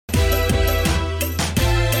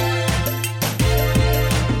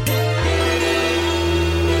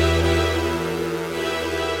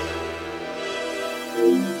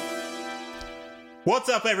What's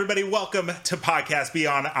up, everybody? Welcome to Podcast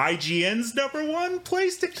Beyond, IGN's #1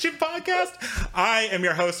 PlayStation podcast. I am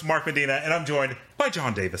your host, Mark Medina, and I'm joined by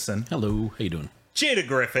John Davison. Hello, how you doing? Jada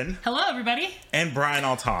Griffin. Hello, everybody. And Brian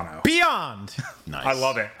Altano. Beyond. Nice. I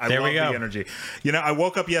love it. I love the energy. You know, I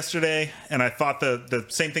woke up yesterday, and I thought the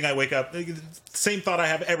same thing same thought I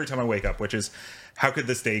have every time I wake up, which is, how could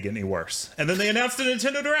this day get any worse? And then they announced a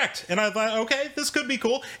Nintendo Direct, and I thought, okay, this could be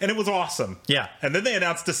cool, and it was awesome. Yeah. And then they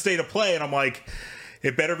announced a State of Play, and I'm like,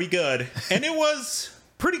 it better be good. And it was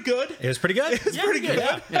pretty good. It was pretty good. It's pretty good.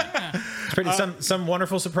 Yeah. It's pretty, some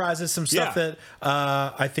wonderful surprises, some stuff that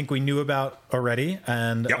I think we knew about already,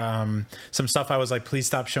 and some stuff I was like, please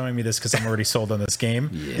stop showing me this because I'm already sold on this game.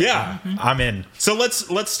 Yeah. I'm in. So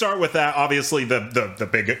let's start with that. Obviously, the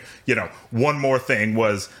big, one more thing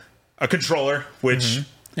was a controller, which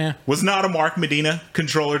was not a Mark Medina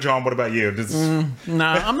controller. John, what about you? No,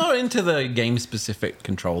 I'm not into the game-specific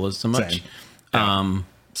controllers so much.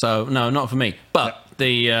 So, no, not for me. But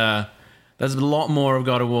there's a lot more of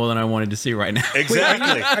God of War than I wanted to see right now.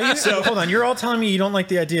 Exactly. So hold on, you're all telling me you don't like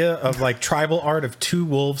the idea of like tribal art of two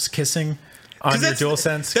wolves kissing on your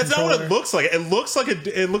DualSense? That's controller? not what it looks like. It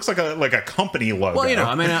looks like a company logo. Well,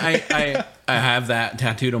 I mean, I have that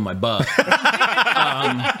tattooed on my butt.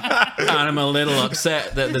 And I'm a little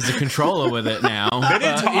upset that there's a controller with it now. They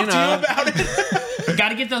didn't talk to you about it. Got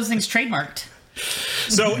to get those things trademarked.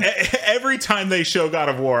 So every time they show God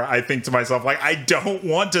of War, I think to myself, like, I don't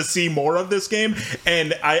want to see more of this game.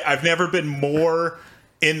 And I've never been more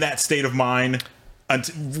in that state of mind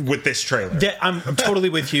with this trailer. Yeah, I'm totally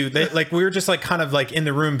with you. Like we were just like kind of like in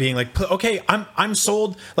the room being like, okay, I'm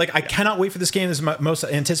sold. Like I cannot wait for this game. This is my most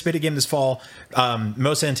anticipated game this fall.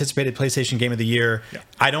 Most anticipated PlayStation game of the year. Yeah.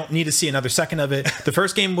 I don't need to see another second of it. The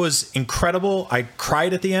first game was incredible. I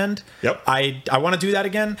cried at the end. Yep. I want to do that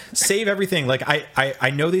again. Save everything. Like I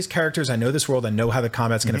know these characters. I know this world. I know how the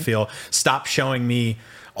combat's going to feel. Stop showing me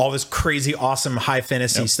all this crazy, awesome, high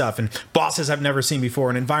fantasy stuff and bosses I've never seen before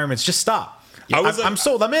and environments. Just stop. I'm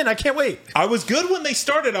sold. I'm in. I can't wait. I was good when they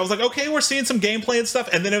started. I was like, okay, we're seeing some gameplay and stuff.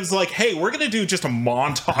 And then it was like, hey, we're going to do just a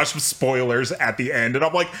montage of spoilers at the end. And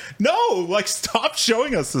I'm like, no, like, stop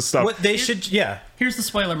showing us this stuff. What they should, Here's the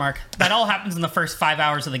spoiler, Mark. That all happens in the first 5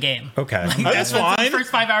 hours of the game. Okay. That's fine. The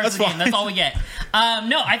first 5 hours of the game. That's all we get.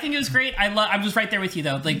 No, I think it was great. I was right there with you,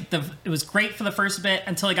 though. Like, it was great for the first bit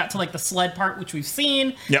until I got to, like, the sled part, which we've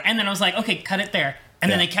seen. Yep. And then I was like, okay, cut it there.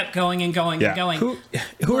 And then they kept going and going and going.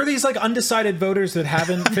 Who are these like undecided voters that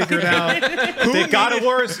haven't figured out that God of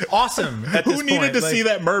War is awesome at this Who needed to see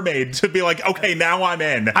that mermaid to be like, okay, now I'm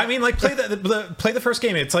in? I mean, like play the first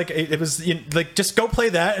game. It's like it was like just go play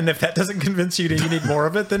that, and if that doesn't convince you that you need more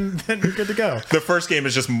of it, then you're good to go. The first game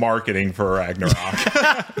is just marketing for Ragnarok.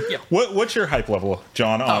 What's your hype level,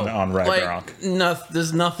 John, on Ragnarok? Like,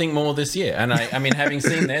 there's nothing more this year, and I mean, having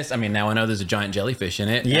seen this, I mean, now I know there's a giant jellyfish in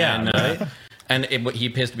it. Yeah, and, right? And he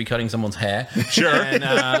appears to be cutting someone's hair. Sure. And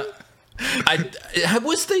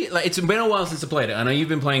it's been a while since I played it. I know you've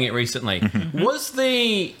been playing it recently. Mm-hmm. Was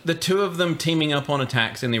the two of them teaming up on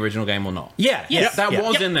attacks in the original game or not? Yeah. Yes. That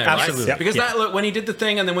was in there, absolutely. right? Yep. Because that looked, when he did the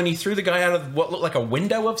thing, and then when he threw the guy out of what looked like a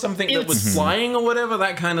window of something that was flying or whatever,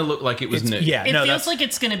 that kind of looked like it was new. Yeah. It feels like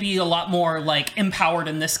it's going to be a lot more like empowered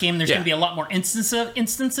in this game. There's going to be a lot more instances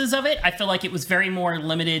of it. I feel like it was very more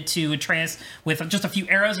limited to Atreus with just a few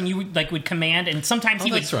arrows, and you would command, and sometimes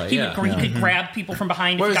he could grab people from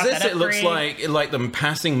behind. Whereas if you got this, that it looks like them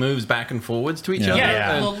passing moves back and forwards to each other.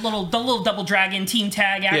 Yeah, the little double dragon team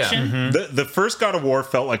tag action. The first God of War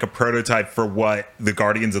felt like a prototype for what the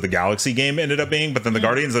Guardians of the Galaxy game ended up being, but then the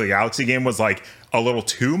Guardians of the Galaxy game was like a little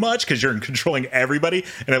too much because you're controlling everybody,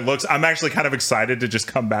 and I'm actually kind of excited to just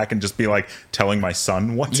come back and just be like telling my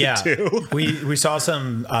son what to do. We saw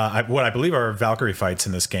some what I believe are Valkyrie fights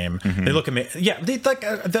in this game. They look amazing. Yeah, they like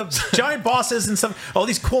the giant bosses and all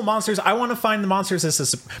these cool monsters. I want to find the monsters.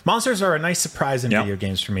 Monsters are a nice surprise in video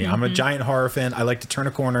games for me. I'm a giant horror fan. I like to turn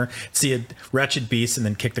a corner, see a wretched beast, and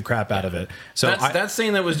then kick the crap out of it. So that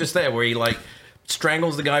scene that was just there where he like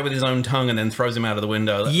strangles the guy with his own tongue and then throws him out of the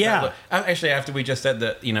window. Actually, after we just said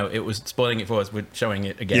that, it was spoiling it for us, we're showing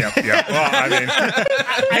it again. Yeah. Well, I mean,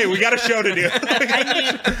 hey, we got a show to do.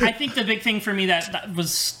 I think the big thing for me that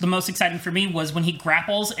was the most exciting for me was when he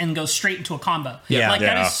grapples and goes straight into a combo.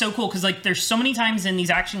 That is so cool because like there's so many times in these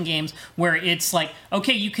action games where it's like,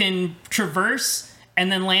 okay, you can traverse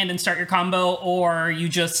and then land and start your combo, or you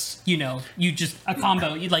just a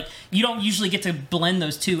combo. You don't usually get to blend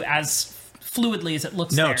those two as fluidly as it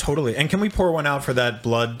looks. No, there. totally. And can we pour one out for that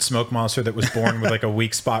blood smoke monster that was born with like a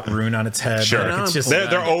weak spot rune on its head? Sure. Like, it's just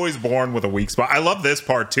they're always born with a weak spot. I love this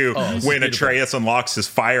part too. When Atreus unlocks his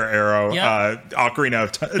fire arrow, Ocarina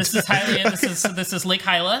of This is Hylia. This is Lake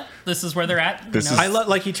Hyla. This is where they're at. I love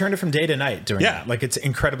like he turned it from day to night doing that. Like it's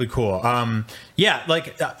incredibly cool.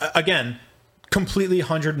 Again, completely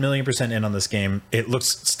 100,000,000% in on this game. It looks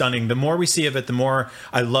stunning. The more we see of it, the more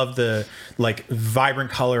I love the like vibrant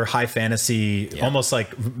color, high fantasy, almost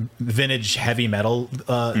like vintage heavy metal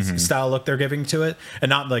style look they're giving to it, and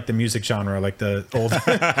not like the music genre, like the old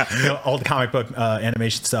old comic book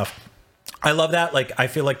animation stuff. I love that. Like, I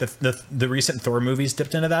feel like the recent Thor movies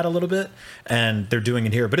dipped into that a little bit, and they're doing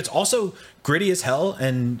it here. But it's also gritty as hell,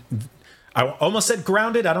 and I almost said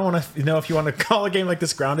grounded. I don't want to know if you want to call a game like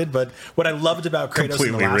this grounded, but what I loved about Kratos completely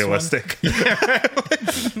in the last realistic.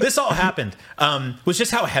 This all happened was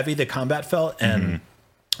just how heavy the combat felt, and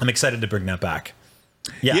I'm excited to bring that back.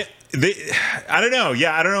 I don't know.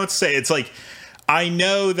 I don't know what to say. It's like, I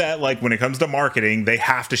know that like when it comes to marketing, they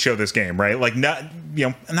have to show this game, right? Like not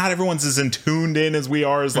everyone's as tuned in as we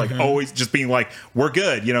are, as like always just being like, we're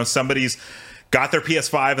good. Somebody's got their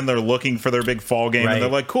PS5 and they're looking for their big fall game, and they're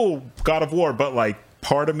like, cool, God of War. But like,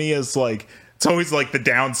 part of me is like, it's always like the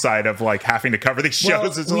downside of like having to cover these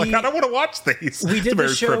shows. It's like, I don't want to watch these. We did the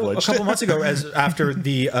show a couple months ago after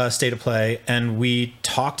the State of Play, and we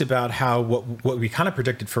talked about how what we kind of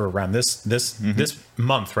predicted for around this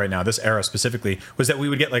month right now, this era specifically, was that we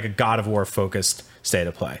would get like a God of War focused State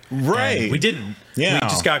of Play. Right. And we didn't. Yeah. We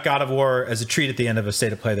just got God of War as a treat at the end of a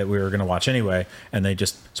State of Play that we were going to watch anyway, and they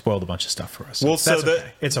just spoiled a bunch of stuff for us.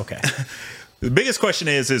 It's okay. The biggest question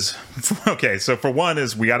is okay, so for one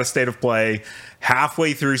is we got a State of Play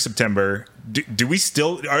halfway through September. Do we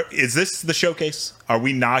still is this the showcase? Are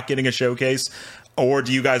we not getting a showcase? Or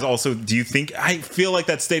do you guys do you think, I feel like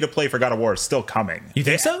that State of Play for God of War is still coming? You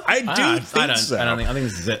think so? I think so. I think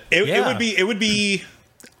this is it. It would be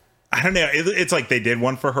I don't know. It's like they did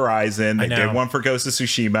one for Horizon. They did one for Ghost of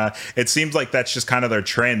Tsushima. It seems like that's just kind of their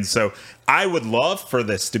trend. So I would love for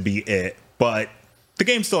this to be it, but the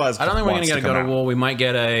game still has. I don't think we're going to get a God of War. We might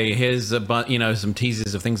get some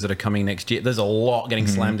teasers of things that are coming next year. There's a lot getting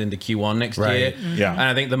slammed into Q1 next year. Yeah. And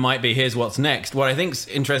I think there might be here's what's next. What I think's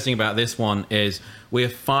interesting about this one is we're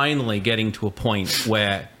finally getting to a point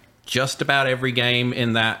where just about every game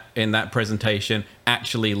in that presentation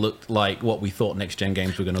actually looked like what we thought next gen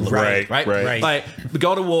games were going to look like. Right. Like the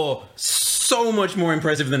God of War, so much more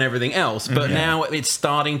impressive than everything else, but now it's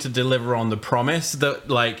starting to deliver on the promise that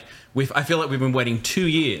like. I feel like we've been waiting 2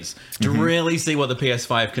 years to really see what the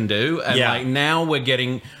PS5 can do, and like now we're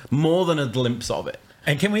getting more than a glimpse of it.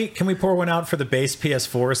 And can we pour one out for the base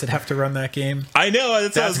PS4s that have to run that game? I know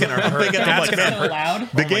that's going to hurt. That's going to hurt.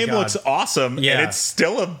 Loud. The game looks awesome, and it's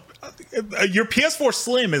still your PS4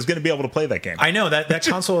 Slim is going to be able to play that game. I know that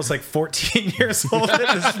console is like 14 years old at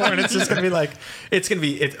this point. It's just going to be like it's going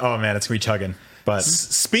to be chugging. But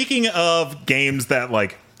speaking of games that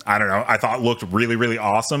like, I don't know, I thought looked really, really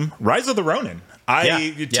awesome. Rise of the Ronin.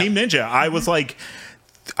 Team Ninja. I was like,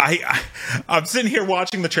 I'm sitting here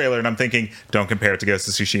watching the trailer and I'm thinking, don't compare it to Ghost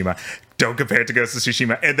of Tsushima. Don't compare it to Ghost of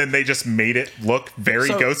Tsushima. And then they just made it look very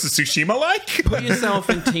Ghost of Tsushima-like. Put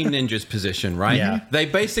yourself in Team Ninja's position, right? Yeah. They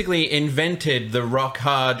basically invented the rock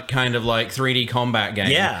hard kind of like 3D combat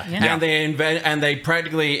game. Yeah. And they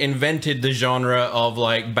practically invented the genre of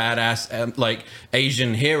like badass like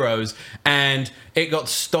Asian heroes, and it got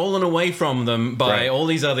stolen away from them by all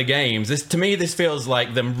these other games. To me, this feels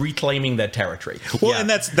like them reclaiming their territory. Well, and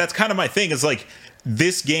that's kind of my thing, is like,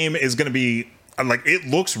 this game is going to be like, it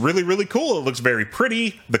looks really, really cool. It looks very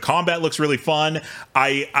pretty. The combat looks really fun.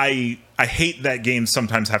 I hate that games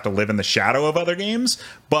sometimes have to live in the shadow of other games,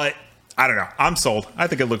 but I don't know. I'm sold. I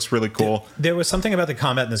think it looks really cool. There was something about the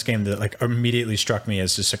combat in this game that like immediately struck me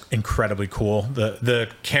as just incredibly cool. The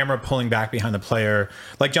camera pulling back behind the player,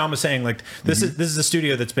 like John was saying, like this is a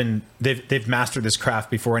studio that's been they've mastered this craft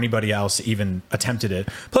before anybody else even attempted it.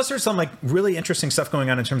 Plus, there's some like really interesting stuff going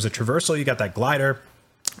on in terms of traversal. You got that glider.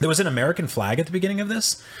 There was an American flag at the beginning of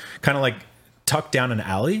this, kind of like tucked down an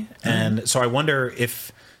alley, and so I wonder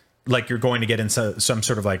if like you're going to get into some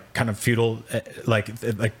sort of like kind of feudal like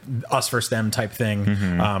us versus them type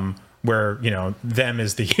thing, where them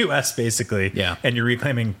is the US basically, and you're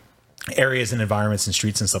reclaiming areas and environments and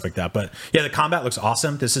streets and stuff like that. But yeah, the combat looks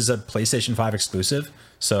awesome. This is a PlayStation 5 exclusive,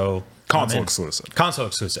 so console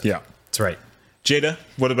exclusive. Yeah, that's right. Jada,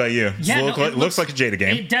 what about you? Yeah, it looks like a Jada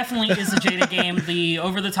game. It definitely is a Jada game. The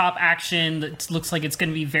over-the-top action that looks like it's going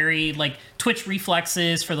to be very like twitch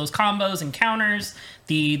reflexes for those combos and counters.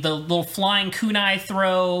 The little flying kunai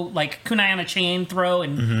throw, like kunai on a chain throw,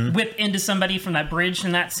 and whip into somebody from that bridge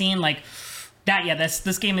in that scene, like. That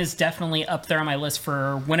this game is definitely up there on my list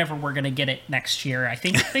for whenever we're gonna get it next year. I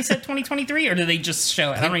think they said 2023, or did they just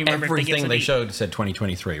show it? I don't even remember. Everything they showed said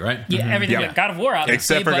 2023, right? Yeah, everything. Yeah. God of War, obviously,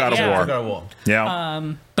 except for God of War. God of War.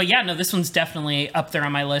 Yeah. But yeah, no, this one's definitely up there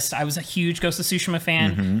on my list. I was a huge Ghost of Tsushima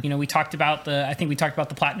fan. You know, we talked about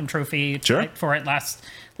the Platinum Trophy for it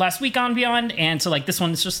last week on Beyond, and so like this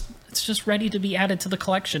one is just ready to be added to the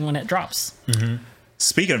collection when it drops.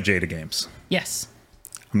 Speaking of Jada games, yes.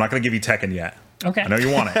 I'm not going to give you Tekken yet. Okay. I know you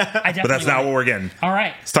want it, but that's not what we're getting. All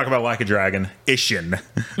right. Let's talk about Like a Dragon, Ishin,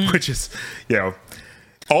 which is,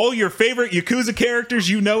 all your favorite Yakuza characters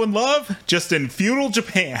you know and love, just in feudal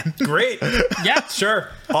Japan. Great. Yeah. Sure.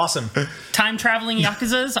 Awesome. Time traveling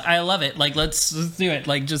Yakuzas. I love it. Like, let's do it.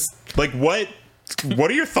 Like, just. Like, what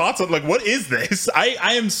are your thoughts on, like, what is this?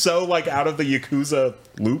 I am so, like, out of the Yakuza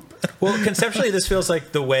loop. Well, conceptually, this feels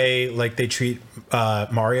like the way, like, they treat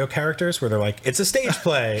Mario characters, where they're like, it's a stage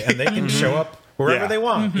play, and they can show up wherever they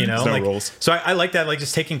want, you know? There's no like, rules. So I like that, like,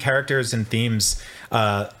 just taking characters and themes,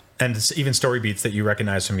 and even story beats that you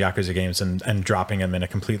recognize from Yakuza games and dropping them in a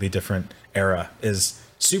completely different era is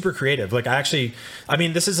super creative. Like, I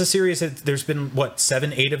mean, this is a series that there's been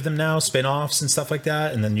 7, 8 of them now, spin-offs and stuff like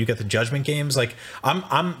that, and then you get the Judgment games. Like,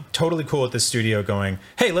 I'm totally cool with this studio going,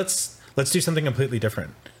 hey, let's do something completely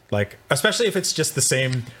different. Like, especially if it's just the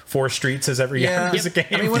same 4 streets as every Yakuza game.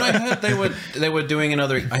 I mean, when I heard they were doing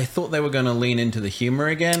another, I thought they were going to lean into the humor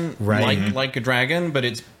again, right? Like a Dragon, but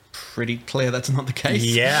it's pretty clear that's not the case.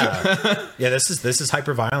 Yeah, yeah. This is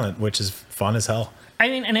hyper violent, which is fun as hell. I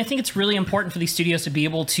mean, and I think it's really important for these studios to be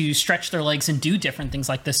able to stretch their legs and do different things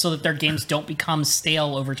like this so that their games don't become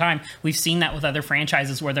stale over time. We've seen that with other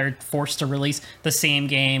franchises where they're forced to release the same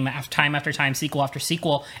game time after time, sequel after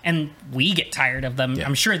sequel, and we get tired of them. Yeah.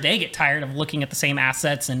 I'm sure they get tired of looking at the same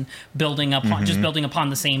assets and building upon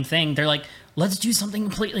the same thing. They're like, let's do something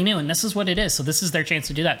completely new, and this is what it is. So this is their chance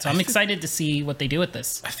to do that. So I'm excited to see what they do with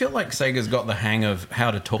this. I feel like Sega's got the hang of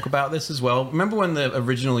how to talk about this as well. Remember when the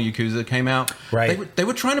original Yakuza came out? Right. They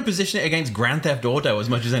were trying to position it against Grand Theft Auto as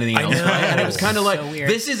much as anything else, right? And it was kind of like,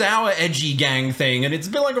 this is our edgy gang thing, and it's a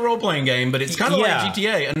bit like a role-playing game, but it's kind of like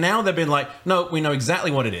GTA. And now they've been like, no, we know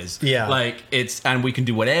exactly what it is. Yeah. Like, and we can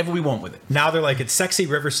do whatever we want with it. Now they're like, it's sexy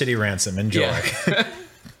River City Ransom. Enjoy. Yeah.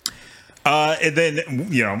 And then,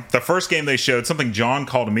 the first game they showed, something John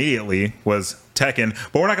called immediately, was Tekken.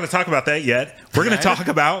 But we're not going to talk about that yet. We're going to talk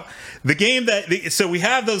about the game so we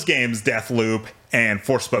have those games, Deathloop and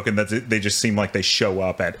Forspoken, that they just seem like they show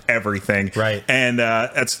up at everything. Right. And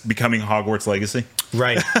that's becoming Hogwarts Legacy.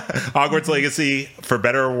 Right. Hogwarts Legacy, for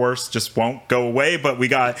better or worse, just won't go away. But we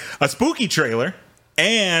got a spooky trailer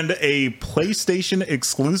and a PlayStation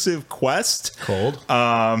exclusive quest. Cold.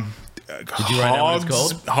 Did you write out what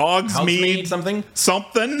it's called? Hogsmeade something.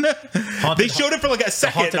 They showed it for like a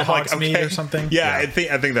second. I'm like, okay, or something. Yeah, I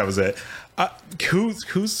think that was it.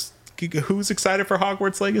 Who's excited for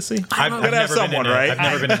Hogwarts Legacy? I've gotta have someone, right? I've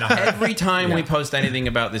never been in a Every time we post anything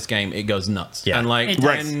about this game, it goes nuts. Yeah. And like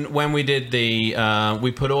when we did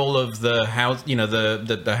we put all of the house,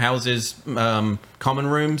 the houses common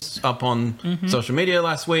rooms up on social media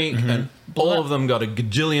last week, and all of them got a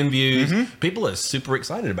gajillion views. People are super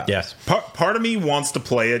excited about this. Part of me wants to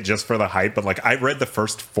play it just for the hype, but like I read the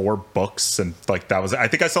first 4 books, and like that was it. I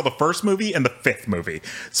think I saw the first movie and the 5th movie.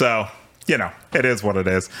 So, it is what it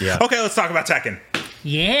is. Yeah. Okay, let's talk about Tekken.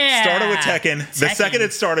 Yeah. Started with Tekken. The second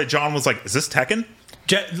it started, John was like, is this Tekken?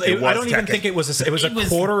 I don't even think it was a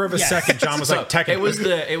quarter of a second. John was like, Tekken.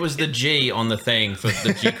 It was the G on the thing for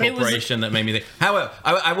the G Corporation that made me think. However,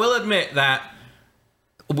 I will admit that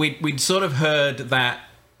we'd sort of heard that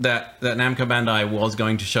Namco Bandai was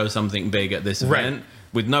going to show something big at this event.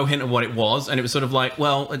 With no hint of what it was, and it was sort of like,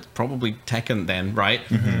 well, it's probably Tekken then, right?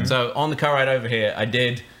 So on the car ride over here, I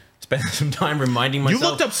did spend some time reminding myself. You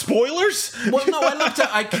looked up spoilers? Well, no, I looked at.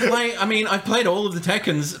 I've played all of the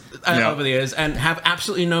Tekkens over the years and have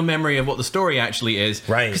absolutely no memory of what the story actually is.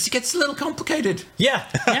 Right. Because it gets a little complicated. Yeah.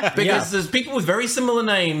 Because there's people with very similar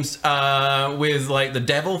names with like the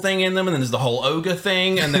devil thing in them, and then there's the whole ogre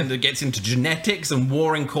thing, and then it gets into genetics and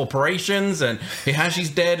warring corporations, and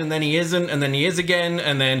Heihachi's dead, and then he isn't, and then he is again,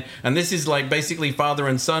 and this is like basically father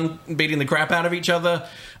and son beating the crap out of each other.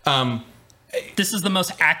 this is the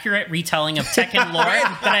most accurate retelling of Tekken lore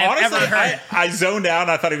that I have ever heard. I zoned out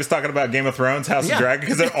and I thought he was talking about Game of Thrones, House of Dragon,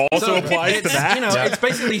 because it also applies to that. It's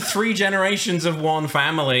basically 3 generations of one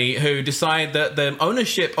family who decide that the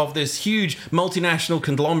ownership of this huge multinational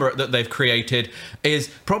conglomerate that they've created is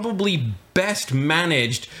probably best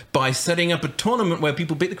managed by setting up a tournament where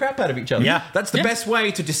people beat the crap out of each other. Yeah. That's the best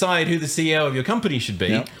way to decide who the CEO of your company should be.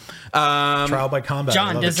 Yep. Trial by combat.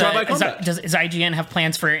 John, does IGN have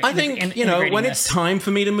plans for I think, when it's time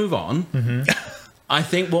for me to move on, I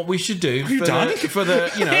think what we should do for the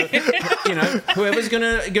whoever's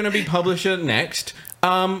gonna be publisher next,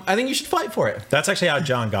 I think you should fight for it. That's actually how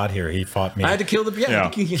John got here. He fought me. I had to kill the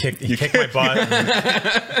He kicked my butt.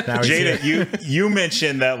 Jada, you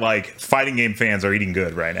mentioned that like fighting game fans are eating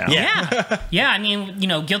good right now. Yeah. I mean,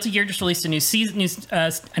 Guilty Gear just released a new season,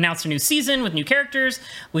 announced a new season with new characters.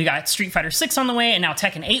 We got Street Fighter 6 on the way, and now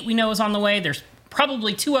Tekken 8 we know is on the way. There's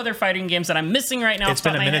probably 2 other fighting games that I'm missing right now. It's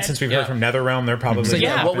been a minute since we've heard from NetherRealm. They're probably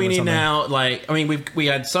what we need now. Like, I mean, we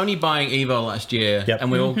had Sony buying Evo last year,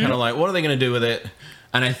 and we were all kind of like, what are they going to do with it?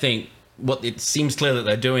 And I think what it seems clear that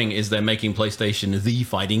they're doing is they're making PlayStation the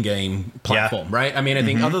fighting game platform, right? I mean, I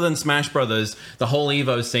think other than Smash Brothers, the whole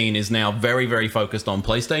Evo scene is now very, very focused on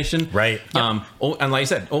PlayStation. Right. And like I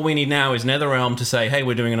said, all we need now is NetherRealm to say, hey,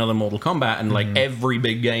 we're doing another Mortal Kombat, and like every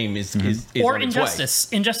big game is or on Injustice.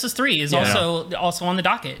 Its way. Injustice 3 is also on the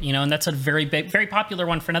docket, and that's a very big, very popular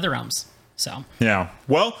one for NetherRealms. So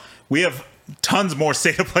well, we have tons more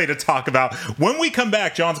State of Play to talk about. When we come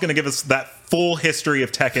back, John's going to give us that full history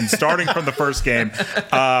of Tekken, starting from the first game.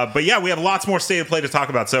 But we have lots more State of Play to talk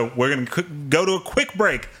about. So we're going to go to a quick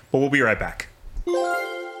break, but we'll be right back.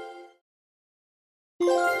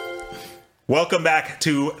 Welcome back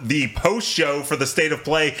to the post-show for the State of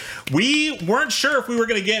Play. We weren't sure if we were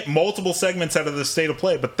going to get multiple segments out of the State of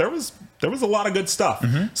Play, but there was a lot of good stuff.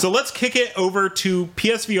 So let's kick it over to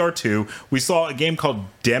PSVR 2. We saw a game called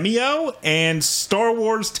Demio and Star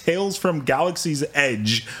Wars Tales from Galaxy's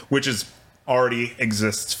Edge, which already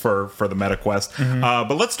exists for the MetaQuest.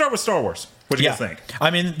 But let's start with Star Wars. What do you guys think?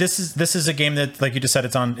 I mean, this is a game that, like you just said,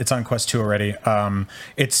 it's on Quest 2 already.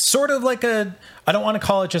 It's sort of like I don't want to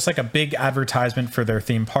call it just like a big advertisement for their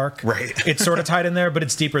theme park. Right. It's sort of tied in there, but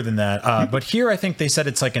it's deeper than that. But here, I think they said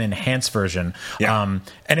it's like an enhanced version. Yeah.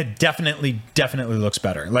 And it definitely looks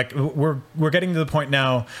better. Like we're getting to the point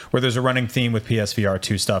now where there's a running theme with PSVR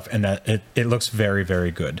 2 stuff, and that it looks very,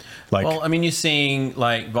 very good. Like, well, I mean, you're seeing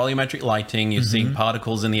like volumetric lighting, you're seeing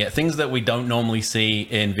particles in the air, things that we don't normally see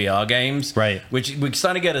in VR games. Right. Which we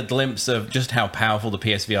start to get a glimpse of just how powerful the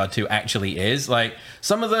PSVR 2 actually is. Like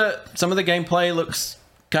some of the gameplay looks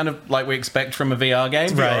kind of like we expect from a VR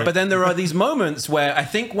game. Right. But then there are these moments where I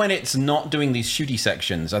think when it's not doing these shooty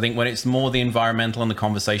sections, I think when it's more the environmental and the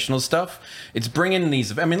conversational stuff, it's bringing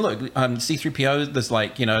these. I mean, look, C-3PO, there's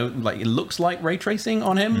like it looks like ray tracing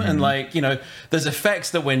on him, and like there's effects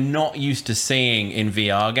that we're not used to seeing in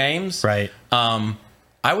VR games. Right.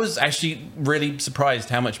 I was actually really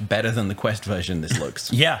surprised how much better than the Quest version this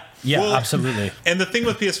looks. Yeah, well, absolutely. And the thing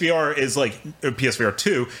with PSVR is PSVR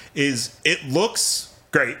 2 is it looks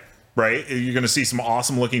great, right? You're going to see some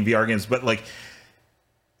awesome looking VR games, but like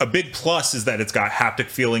a big plus is that it's got haptic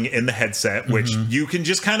feeling in the headset, which you can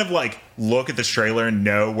just kind of like look at the trailer and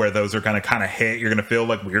know where those are going to kind of hit. You're going to feel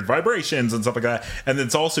like weird vibrations and stuff like that. And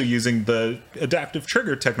it's also using the adaptive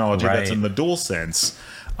trigger technology that's in the DualSense.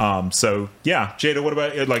 So yeah, Jada, what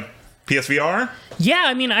about like PSVR? Yeah,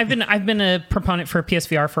 I mean, I've been a proponent for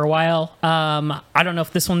PSVR for a while. I don't know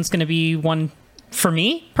if this one's going to be one for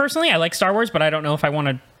me personally. I like Star Wars, but I don't know if I want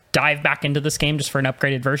to dive back into this game just for an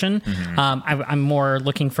upgraded version. I'm more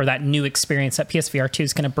looking for that new experience that PSVR 2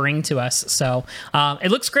 is going to bring to us. So it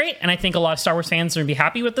looks great, and I think a lot of Star Wars fans are going to be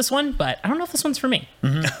happy with this one, but I don't know if this one's for me.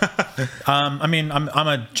 I mean, I'm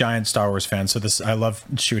a giant Star Wars fan, so I love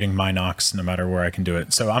shooting Minox no matter where I can do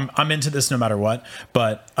it. So I'm into this no matter what.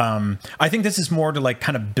 But I think this is more to like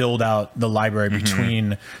kind of build out the library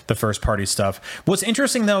between the first party stuff. What's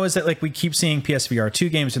interesting though is that like we keep seeing PSVR 2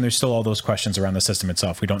 games, and there's still all those questions around the system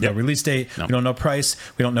itself. We don't know release date, we don't know price,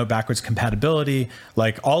 we don't know backwards compatibility.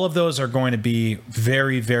 Like all of those are going to be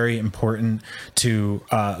very, very important to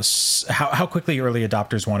how quickly early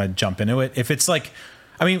adopters want to jump into it. If it's like,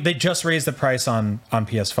 I mean, they just raised the price on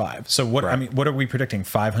PS5. So what I mean, what are we predicting?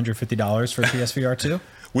 $550 for PSVR 2?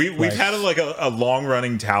 We've had a long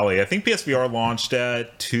running tally. I think PSVR launched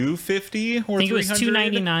at $250 or $300. I think it was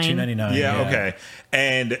 $299. $299. Yeah, okay.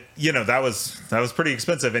 And that was pretty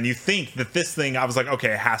expensive. And you think that this thing, I was like,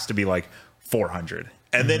 okay, it has to be like $400.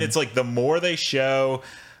 And then it's like the more they show,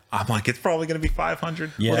 I'm like, it's probably going to be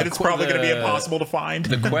 $500. Yeah. And it's probably going to be impossible to find.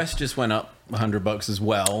 The Quest just went up $100 as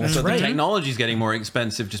well. So the technology is getting more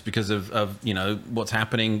expensive just because of what's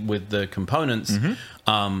happening with the components.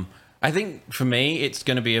 I think for me, it's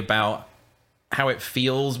going to be about how it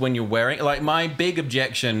feels when you're wearing it. Like, my big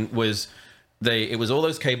objection was it was all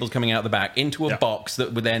those cables coming out the back into a box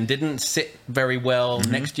that then didn't sit very well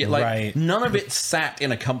next to you. Like, none of it sat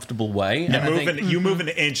in a comfortable way. You move an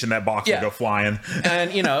inch and that box will go flying.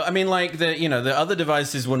 And, I mean, like, the other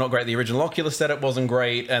devices were not great. The original Oculus setup wasn't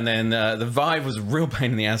great. And then the Vive was a real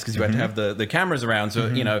pain in the ass because you had to have the cameras around.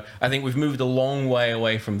 So, I think we've moved a long way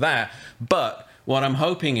away from that. But what I'm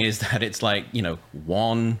hoping is that it's like,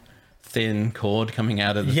 one thin cord coming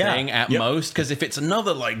out of the thing at most, because if it's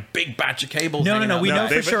another like big batch of cables, we know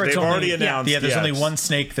for sure it's already announced. There's only one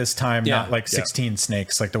snake this time, not like 16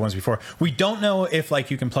 snakes like the ones before. We don't know if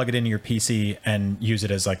like you can plug it into your PC and use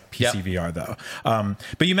it as like PC VR though.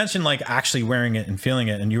 But you mentioned like actually wearing it and feeling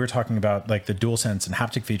it, and you were talking about like the DualSense and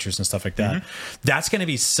haptic features and stuff like that. That's going to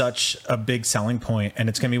be such a big selling point, and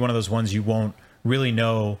it's going to be one of those ones you won't really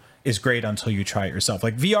know is great until you try it yourself.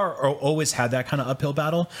 Like VR always had that kind of uphill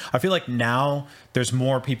battle. I feel like now there's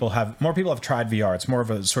more people have tried VR. It's more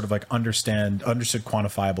of a sort of like understood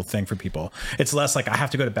quantifiable thing for people. It's less like I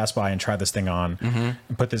have to go to Best Buy and try this thing on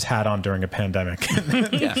and put this hat on during a pandemic.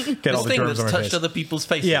 Get all the germs on my face. Touched other people's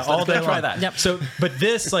faces. Yeah, all day long. Try that. Yep. So, but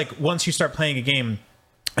this, like, once you start playing a game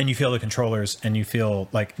and you feel the controllers and you feel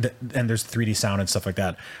like, and there's 3D sound and stuff like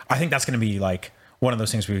that, I think that's going to be like one of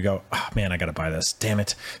those things where you go, oh man, I got to buy this. Damn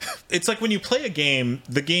it. It's like when you play a game,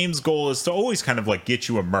 the game's goal is to always kind of like get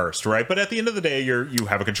you immersed, right? But at the end of the day, you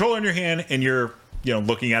have a controller in your hand and you're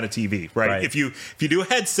looking at a TV, right? If you do a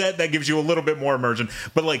headset, that gives you a little bit more immersion.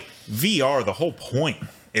 But like VR, the whole point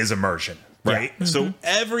is immersion, right? Yeah. So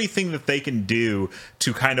everything that they can do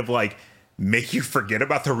to kind of like make you forget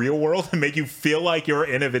about the real world and make you feel like you're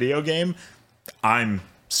in a video game, I'm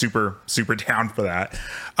super down for that.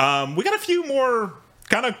 We got a few more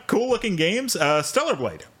kind of cool looking games. Stellar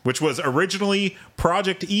Blade, which was originally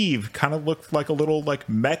Project Eve, kind of looked like a little like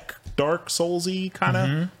mech Dark Souls-y kind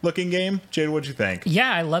of looking game. Jade, what'd you think?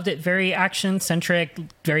 Yeah, I loved it. Very action centric,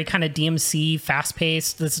 very kind of DMC, fast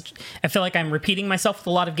paced. I feel like I'm repeating myself with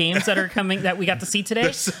a lot of games that are coming that we got to see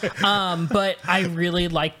today. But I really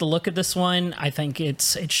liked the look of this one. I think it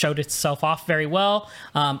showed itself off very well.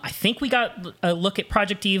 I think we got a look at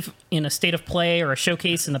Project Eve in a state of play or a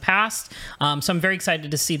showcase in the past. So I'm very excited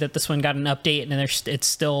to see that this one got an update and it's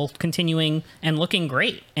still continuing and looking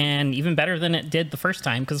great and even better than it did the first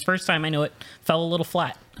time, because the first time I know it fell a little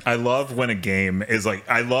flat. I love when a game is like,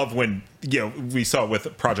 I love when, we saw it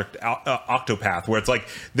with Project Octopath, where it's like,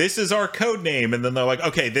 this is our code name. And then they're like,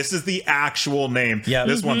 okay, this is the actual name. Yeah.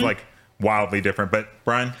 This one's like wildly different. But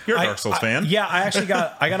Brian, you're a Dark Souls fan. Yeah, I actually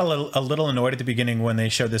got a little annoyed at the beginning when they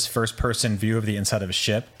showed this first person view of the inside of a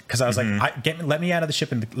ship, because I was like, let me out of the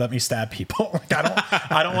ship and let me stab people. Like,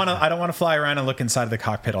 I don't want to fly around and look inside of the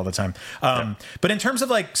cockpit all the time. But in terms of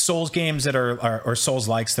like Souls games that are or Souls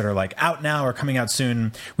likes that are like out now or coming out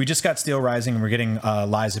soon, we just got Steel Rising and we're getting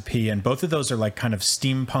Lies of P, and both of those are like kind of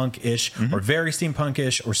steampunk-ish or very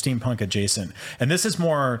steampunk-ish or steampunk adjacent. And this is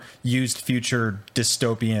more used future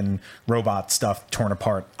dystopian robot stuff torn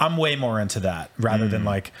apart. I'm way more into that rather than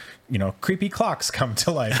like, creepy clocks come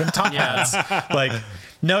to life and top hats. Like,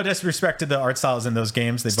 no disrespect to the art styles in those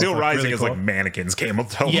games. They Still Rising really is cool. like mannequins came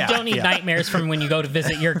up. You don't need nightmares from when you go to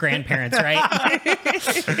visit your grandparents, right?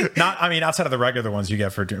 Outside of the regular ones you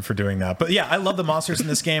get for doing that. But yeah, I love the monsters in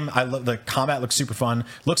this game. I love the combat. Looks super fun.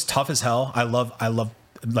 Looks tough as hell. I love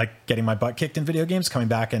like getting my butt kicked in video games, coming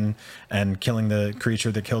back and killing the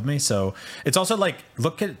creature that killed me. So it's also like,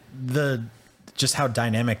 look at just how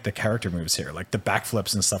dynamic the character moves here, like the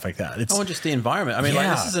backflips and stuff like that. It's just the environment. I mean, like,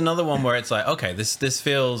 this is another one where it's like, okay, this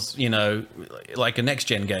feels, like a next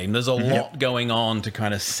gen game. There's a lot going on to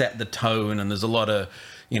kind of set the tone, and there's a lot of,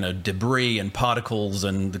 debris and particles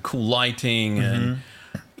and the cool lighting, and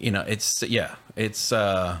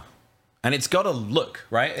and it's got a look,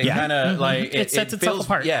 right? It kind of like it sets itself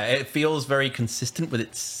apart. Yeah, it feels very consistent with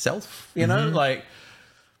itself. Like,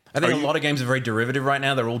 I think a lot of games are very derivative right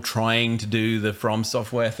now. They're all trying to do the From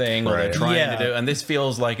Software thing, or they're trying to do, and this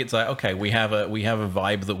feels like it's like, okay, we have a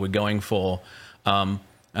vibe that we're going for, and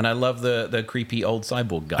I love the creepy old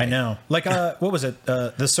cyborg guy. I know, like what was it?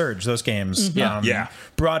 The Surge, those games,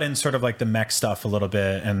 brought in sort of like the mech stuff a little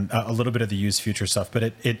bit and a little bit of the used future stuff, but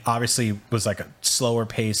it obviously was like a slower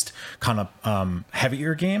paced kind of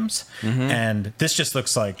heavier games, and this just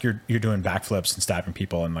looks like you're doing backflips and stabbing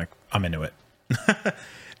people, and like I'm into it.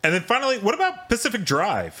 And then finally, what about Pacific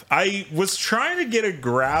Drive? I was trying to get a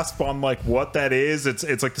grasp on like what that is.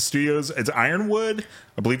 It's like the studios. It's Ironwood.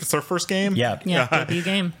 I believe it's their first game. Yeah, debut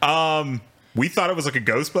game. We thought it was like a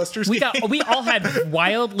Ghostbusters game. We all had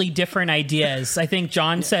wildly different ideas. I think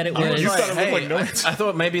John said it was. You thought it looked like No Man's I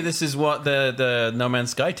thought maybe this is what the No Man's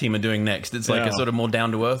Sky team are doing next. It's like a sort of more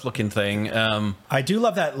down to earth looking thing. I do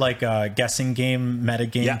love that like guessing game, meta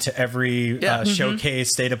game to every showcase,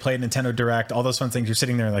 state of play, Nintendo Direct, all those fun things. You're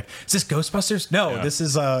sitting there like, is this Ghostbusters? No, this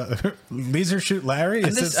is Laser Shoot Larry.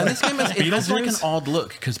 And this game has like an odd look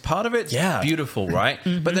because part of it's beautiful, right?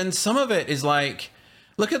 But then some of it is like.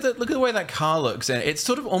 Look at the way that car looks, and it's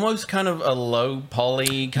sort of almost kind of a low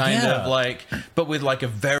poly kind of like, but with like a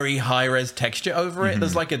very high res texture over it.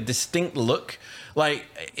 There's like a distinct look. Like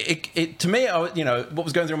it to me, what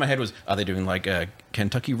was going through my head was, are they doing like a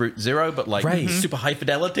Kentucky Route Zero, but like super high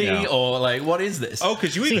fidelity, or like what is this? Oh,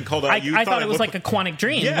 because you even called out. I thought it was like a Quantic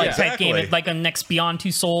Dream type game, like a Next Beyond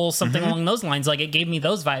Two Souls, something along those lines. Like it gave me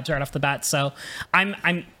those vibes right off the bat. So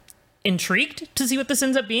I'm intrigued to see what this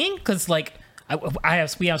ends up being because like.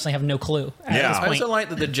 We honestly have no clue. I also like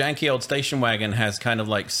that the janky old station wagon has kind of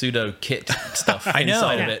like pseudo kit stuff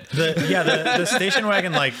inside of it. The station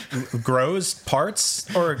wagon like grows parts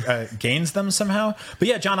or gains them somehow. But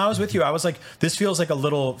yeah, John, I was with you. I was like, this feels like a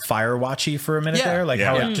little Firewatchy for a minute there. Like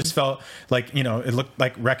how it just felt like, it looked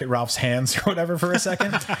like Wreck-It Ralph's hands or whatever for a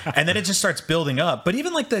second. And then it just starts building up. But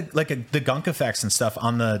even like the gunk effects and stuff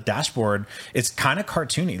on the dashboard, it's kind of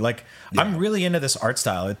cartoony. Like I'm really into this art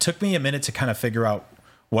style. It took me a minute to kind of figure out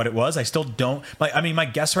what it was. I still don't like. I mean, my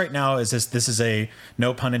guess right now is this is a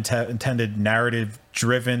no pun intended narrative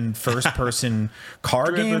driven first person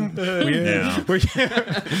car game where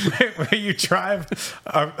you drive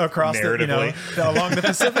across along the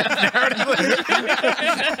Pacific narratively.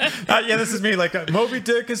 This is me like Moby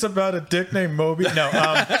Dick is about a dick named Moby. And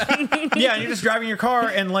you're just driving your car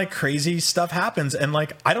and like crazy stuff happens and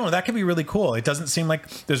like I don't know, that could be really cool. It doesn't seem like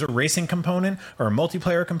there's a racing component or a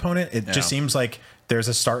multiplayer component. It just seems like there's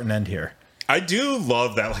a start and end here. I do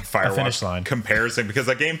love that like Firewatch comparison because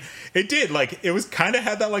that game it was kind of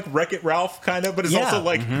had that like Wreck-It Ralph kind of, but it's also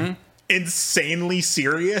like insanely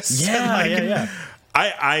serious.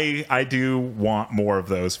 I do want more of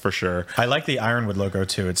those for sure. I like the Ironwood logo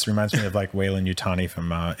too. It reminds me of like Weyland Yutani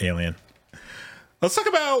from Alien. Let's talk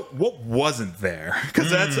about what wasn't there because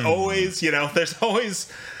that's always there's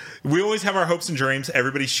always. We always have our hopes and dreams.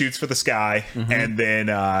 Everybody shoots for the sky, and then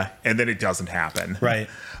it doesn't happen. Right.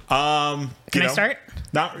 Can I start?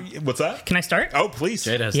 What's that? Can I start? Oh, please.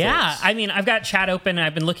 Jade has thoughts. I mean, I've got chat open, and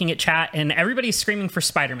I've been looking at chat, and everybody's screaming for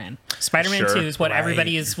Spider-Man. Spider-Man 2 is what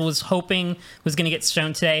everybody was hoping was going to get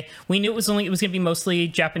shown today. We knew it was going to be mostly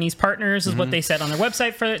Japanese partners, is what they said on their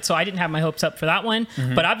website for it, so I didn't have my hopes up for that one.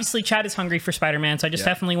 But obviously, chat is hungry for Spider-Man, so I just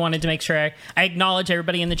definitely wanted to make sure I acknowledge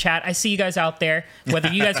everybody in the chat. I see you guys out there. Whether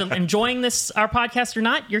you guys are enjoying our podcast or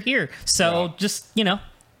not, you're here. So just,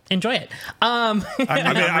 enjoy it. I'm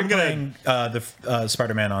playing the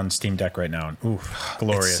Spider-Man on Steam Deck right now. Ooh,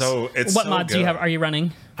 glorious! What mods do you have? Are you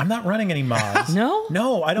running? I'm not running any mods. No,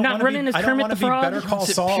 I don't want to be. I don't want to be Better Call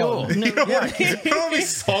Saul.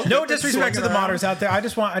 No disrespect to the modders out there. I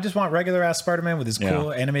just want regular ass Spider-Man with his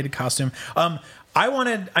cool animated costume.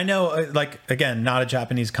 I know, again, not a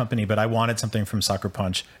Japanese company, but I wanted something from Sucker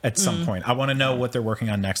Punch at some point. I want to know what they're working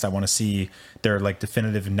on next. I want to see their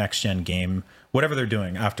definitive next gen game, whatever they're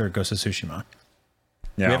doing after Ghost of Tsushima.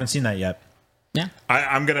 Yeah. We haven't seen that yet. Yeah,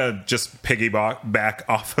 I'm gonna just piggyback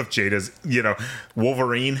off of Jada's.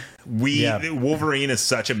 Wolverine. Wolverine is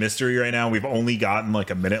such a mystery right now. We've only gotten like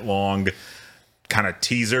a minute long kind of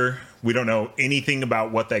teaser. We don't know anything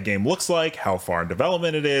about what that game looks like, how far in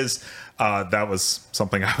development it is. That was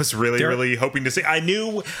something I was really hoping to see. I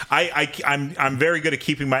knew I'm very good at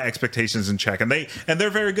keeping my expectations in check, and they're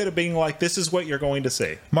very good at being like, this is what you're going to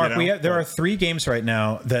see. Mark, there are 3 games right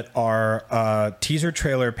now that are teaser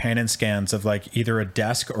trailer pan and scans of like either a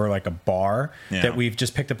desk or like a bar that we've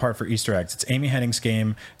just picked apart for Easter eggs. It's Amy Hennig's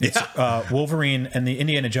game, it's Wolverine, and the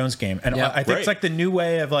Indiana Jones game. And I think it's like the new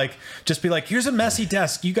way of like just be like, here's a messy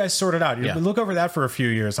desk, you guys sort it out. Look over that for a few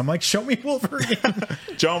years. I'm like, show me Wolverine.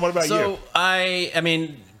 John, what about you? I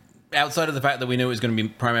mean, outside of the fact that we knew it was going to be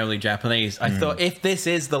primarily Japanese, I thought if this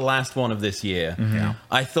is the last one of this year,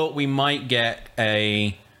 I thought we might get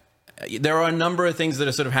there are a number of things that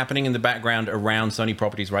are sort of happening in the background around Sony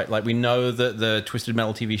properties, right? Like we know that the Twisted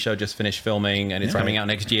Metal TV show just finished filming and it's coming out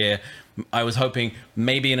next year. I was hoping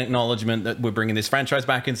maybe an acknowledgement that we're bringing this franchise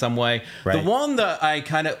back in some way. Right. The one that I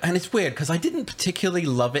kind of, and it's weird because I didn't particularly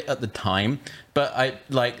love it at the time, but I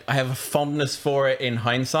have a fondness for it in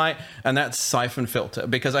hindsight, and that's Siphon Filter,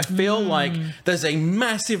 because I feel like there's a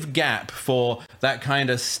massive gap for that kind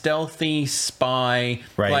of stealthy spy.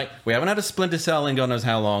 Right. Like, we haven't had a Splinter Cell in God knows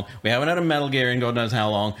how long. We haven't had a Metal Gear in God knows how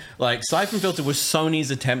long. Like, Siphon Filter was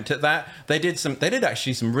Sony's attempt at that. They did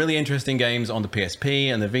actually some really interesting games on the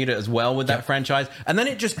PSP and the Vita as well with that franchise, and then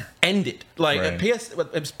it just ended. Like, Right. it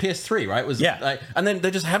was PS3, right? It was and then they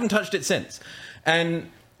just haven't touched it since. And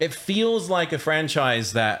it feels like a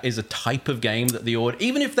franchise that is a type of game that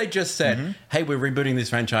even if they just said, "Hey, we're rebooting this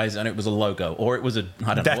franchise," and it was a logo, or it was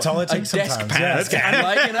That's all it takes a desk sometimes.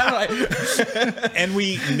 pad, And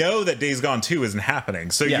we know that Days Gone 2 isn't happening.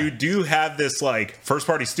 So you do have this like first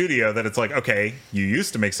party studio that it's like, okay, you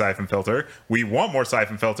used to make Siphon Filter. We want more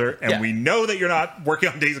Siphon Filter. And we know that you're not working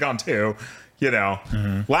on Days Gone 2.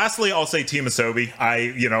 Lastly, I'll say Team Asobi.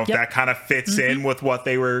 That kind of fits in with what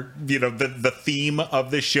they were, the theme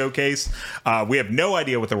of this showcase. We have no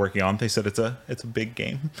idea what they're working on. They said it's a big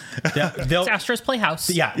game. Yeah, it's Astro's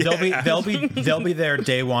Playhouse. Yeah, they'll be there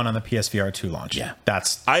day one on the PSVR 2 launch. Yeah,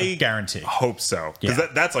 that's a guarantee. Hope so, because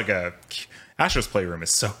that's like Astro's Playroom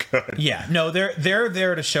is so good. Yeah, no, they're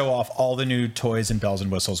there to show off all the new toys and bells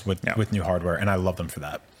and whistles with new hardware, and I love them for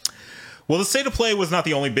that. Well, the State of Play was not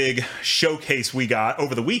the only big showcase we got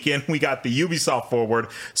over the weekend. We got the Ubisoft Forward.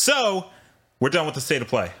 So we're done with the State of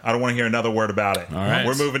Play. I don't want to hear another word about it. All right.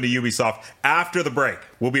 We're moving to Ubisoft after the break.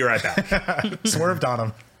 We'll be right back. Swerved on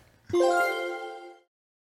them.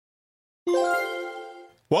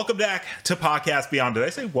 Welcome back to Podcast Beyond. Did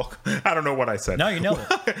I say welcome? I don't know what I said. No, you know it.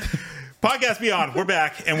 Podcast Beyond, we're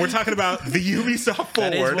back, and we're talking about the Ubisoft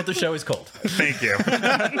Forward. That is what the show is called. Thank you.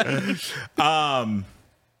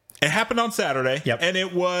 It happened on Saturday, and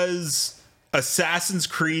it was Assassin's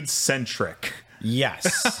Creed centric.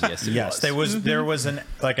 Yes, yes. There was an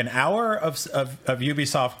hour of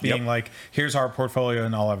Ubisoft being like, here's our portfolio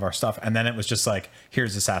and all of our stuff, and then it was just like,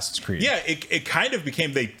 here's Assassin's Creed. Yeah, it kind of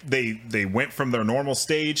became they went from their normal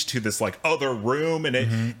stage to this like other room,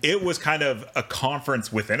 and it was kind of a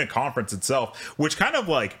conference within a conference itself, which kind of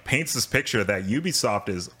like paints this picture that Ubisoft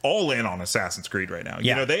is all in on Assassin's Creed right now.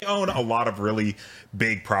 You know, they own a lot of really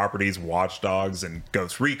big properties, Watch Dogs and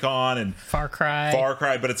Ghost Recon and Far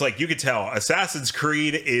Cry, but it's like you could tell Assassin's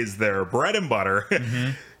Creed is their bread and butter.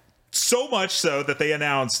 So much so that they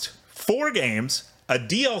announced 4 games, a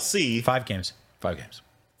DLC, 5 games.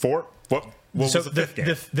 4. What was So the fifth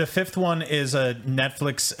game? The fifth one is a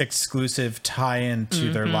Netflix exclusive tie-in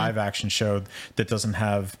to their live action show that doesn't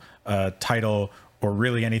have a title or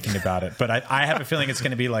really anything about it. But I have a feeling it's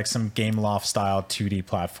going to be like some Game Loft style 2D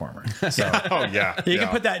platformer. So you can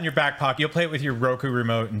put that in your back pocket. You'll play it with your Roku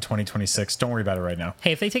remote in 2026. Don't worry about it right now.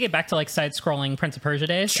 Hey, if they take it back to like side-scrolling Prince of Persia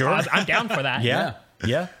days, Sure. I'm down for that.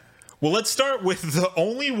 Yeah. Well, let's start with the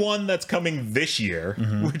only one that's coming this year,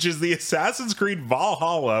 which is the Assassin's Creed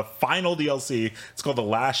Valhalla final DLC. It's called The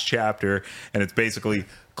Last Chapter, and it's basically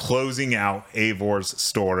closing out Eivor's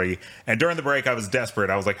story. And during the break, I was desperate.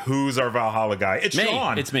 I was like, who's our Valhalla guy? It's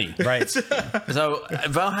Sean. It's me. Right. So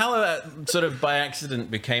Valhalla sort of by accident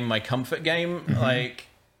became my comfort game. Like,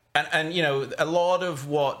 and you know, a lot of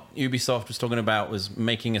what Ubisoft was talking about was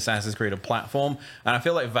making Assassin's Creed a platform, and I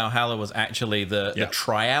feel like Valhalla was actually the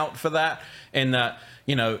tryout for that. In that,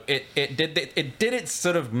 you know, it did its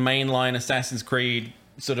sort of mainline Assassin's Creed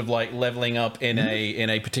sort of like leveling up in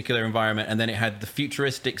a particular environment, and then it had the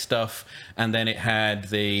futuristic stuff, and then it had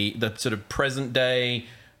the sort of present day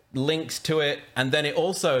links to it, and then it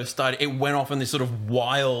also went off on this sort of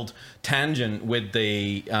wild tangent with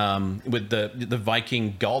the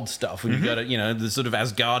Viking god stuff, when you got the sort of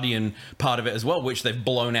Asgardian part of it as well, which they've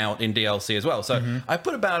blown out in DLC as well. So I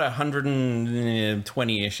put about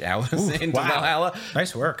 120-ish hours into Valhalla.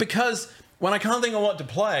 Nice work. Because when I can't think of what to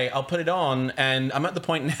play, I'll put it on, and I'm at the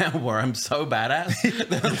point now where I'm so badass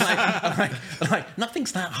that I'm like,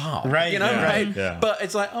 nothing's that hard, right? You know, right? Yeah. But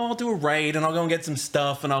it's like, I'll do a raid, and I'll go and get some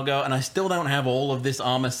stuff, and I'll go, and I still don't have all of this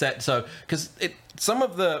armor set. So, because some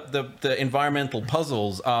of the environmental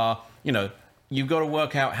puzzles are, you know, you've got to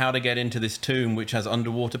work out how to get into this tomb, which has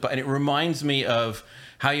underwater, and it reminds me of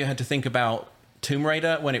how you had to think about Tomb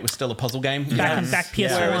Raider when it was still a puzzle game. Back PS1.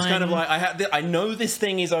 Where it's kind of like, I know this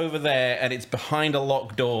thing is over there and it's behind a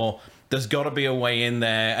locked door. There's got to be a way in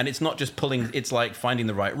there, and it's not just pulling. It's like finding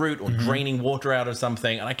the right route or draining water out of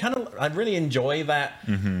something. And I really enjoy that.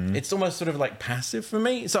 It's almost sort of like passive for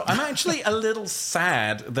me. So I'm actually a little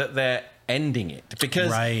sad that they're ending it,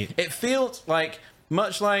 because it feels like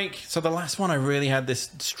much like, so the last one I really had this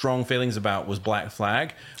strong feelings about was Black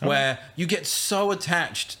Flag, where you get so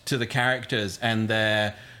attached to the characters and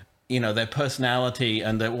their personality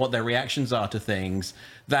and what their reactions are to things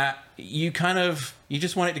that you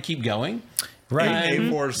just want it to keep going. Right.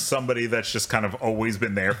 Eivor's somebody that's just kind of always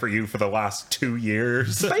been there for you for the last 2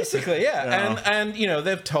 years. Basically, yeah. And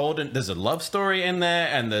they've told, and there's a love story in there,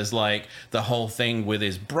 and there's like the whole thing with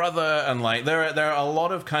his brother, and like there are a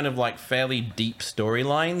lot of kind of like fairly deep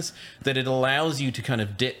storylines that it allows you to kind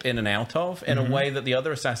of dip in and out of in a way that the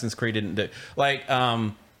other Assassin's Creed didn't do. Like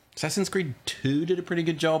Assassin's Creed 2 did a pretty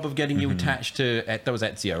good job of getting you attached to that was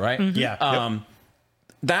Ezio, right? Yeah.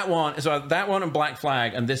 That one and Black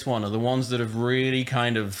Flag and this one are the ones that have really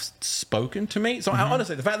kind of spoken to me. So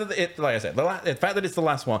honestly, the fact that the fact that it's the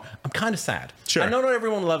last one, I'm kind of sad. Sure. I know not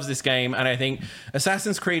everyone loves this game, and I think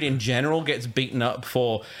Assassin's Creed in general gets beaten up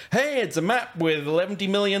for, hey, it's a map with 11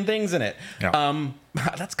 million things in it. Yeah.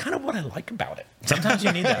 That's kind of what I like about it. Sometimes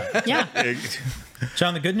you need that. Yeah.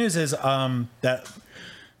 John, the good news is that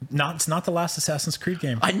it's not the last Assassin's Creed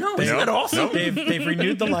game. I know. Isn't that awesome? They've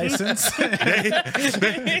renewed the license.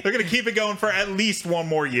 They're going to keep it going for at least one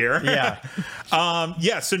more year. Yeah.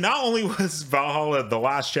 So not only was Valhalla the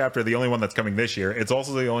last chapter, the only one that's coming this year, it's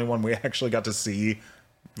also the only one we actually got to see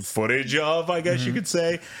footage of, I guess you could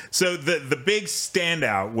say. So the big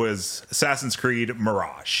standout was Assassin's Creed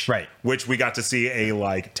Mirage. Right. Which we got to see a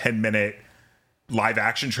 10-minute live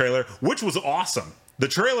action trailer, which was awesome. The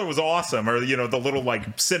trailer was awesome, or the little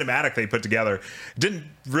cinematic they put together didn't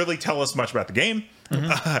really tell us much about the game. We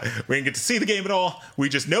didn't get to see the game at all. We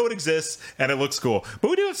just know it exists and it looks cool. But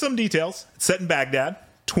we do have some details. It's set in Baghdad,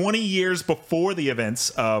 20 years before the events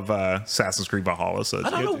of Assassin's Creed Valhalla. So I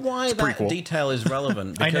don't know why that detail is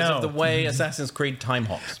relevant because of the way Assassin's Creed time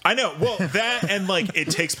hops. I know. Well, that and it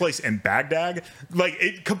takes place in Baghdad,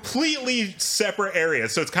 it completely separate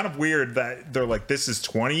areas. So it's kind of weird that they're like, this is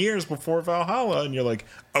 20 years before Valhalla, and you're like,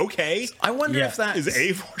 okay. I wonder if that is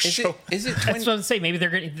Eivor show. Is it 20? That's what I was saying. Maybe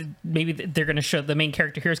they're going to show the main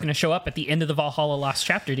character here is going to show up at the end of the Valhalla Lost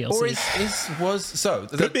Chapter DLC. Or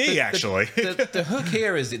could be actually. The hook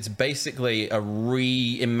here is it's basically a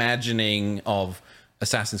reimagining of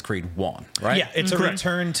Assassin's Creed 1, right? Yeah, it's a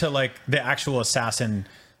return to the actual assassin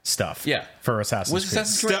stuff. Yeah. For Assassin's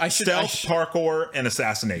Creed. Stealth, parkour, and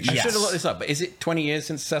assassination. I should have looked this up, but is it 20 years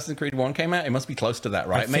since Assassin's Creed 1 came out? It must be close to that,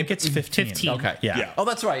 right? I think it's 15. Okay. Yeah. Oh,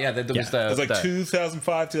 that's right. Yeah, there was It was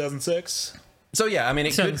 2005, 2006. So yeah, I mean,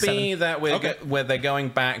 it could be that where they're going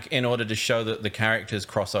back in order to show that the characters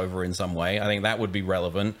cross over in some way. I think that would be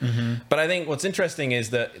relevant. But I think what's interesting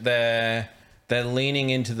is that they're leaning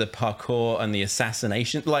into the parkour and the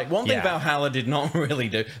assassination. One thing Valhalla did not really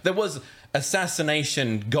do. There was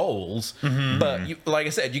assassination goals, but like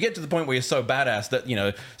I said, you get to the point where you're so badass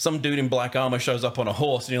that some dude in black armor shows up on a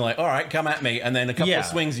horse and you're like, all right, come at me, and then a couple of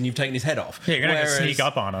swings and you've taken his head off. Yeah, you're gonna sneak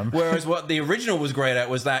up on him. Whereas what the original was great at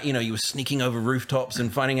was that you were sneaking over rooftops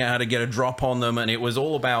and finding out how to get a drop on them, and it was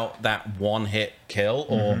all about that one hit kill.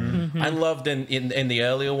 Or I loved in the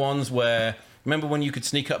earlier ones where. Remember when you could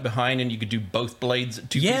sneak up behind and you could do both blades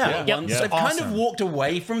at two people at once? They've kind of walked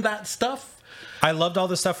away from that stuff. I loved all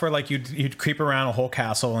the stuff where you'd creep around a whole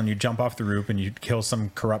castle and you'd jump off the roof and you'd kill some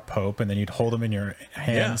corrupt pope and then you'd hold him in your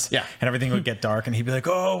hands and everything would get dark and he'd be like,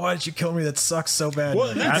 oh, why did you kill me? That sucks so bad.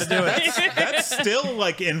 Well, that's still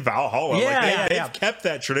in Valhalla. They've kept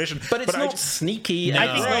that tradition. But it's not sneaky. No.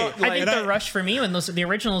 I think the rush for me when the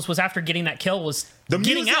originals was after getting that kill was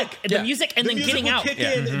getting out. The music and then getting out.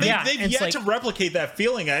 They've yet to replicate that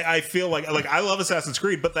feeling. I feel like I love Assassin's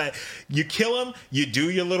Creed, but that you kill him, you do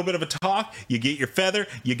your little bit of a talk, you get your feather,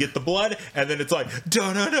 you get the blood, and then it's no,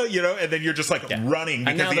 and then you're just running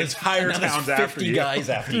because the entire town's after you. 50 guys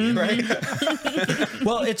after you, right?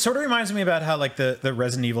 Well, it sort of reminds me about how the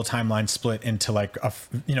Resident Evil timeline split into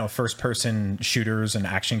first person shooters and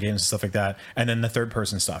action games and stuff like that, and then the third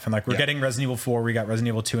person stuff. And we're getting Resident Evil 4, we got Resident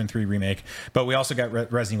Evil 2 and 3 remake, but we also got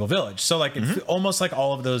Resident Evil Village. So it's almost like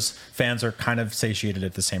all of those fans are kind of satiated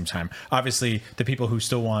at the same time. Obviously, the people who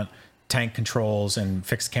still want tank controls and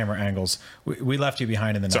fixed camera angles, we left you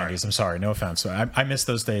behind in the 90s. I'm sorry, no offense. I miss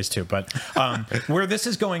those days too. But where this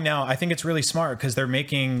is going now, I think it's really smart because they're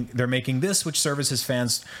making this, which services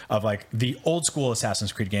fans of the old school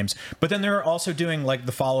Assassin's Creed games. But then they're also doing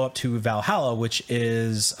the follow up to Valhalla, which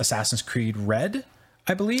is Assassin's Creed Red,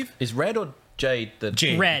 I believe. Is Red or Jade?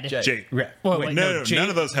 Red. Jade. Well, no, none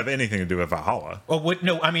of those have anything to do with Valhalla. Well,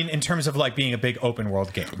 no, I mean in terms of being a big open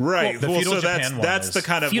world game, right? The Feudal Japan that's the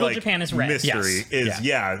kind of Feudal Japan is Red. Mystery.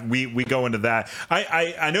 We go into that.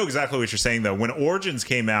 I know exactly what you're saying though. When Origins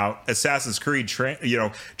came out, Assassin's Creed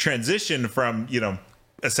transitioned from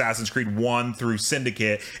Assassin's Creed 1 through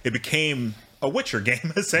Syndicate, it became a Witcher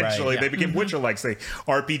game, essentially. Right, They became Witcher-like, say,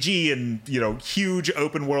 RPG and, huge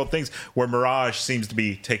open world things, where Mirage seems to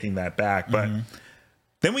be taking that back. But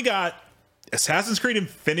then we got Assassin's Creed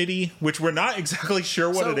Infinity, which we're not exactly sure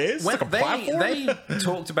what it is. It's like a platform. They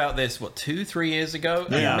talked about this, 2-3 years ago?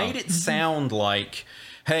 And it made it sound like,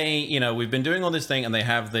 hey, we've been doing all this thing, and they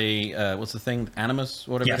have the, what's the thing? Animus?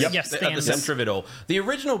 Whatever Yes. it is? Yes, At the center of it all. The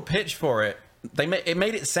original pitch for it, it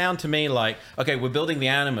made it sound to me like, okay, we're building the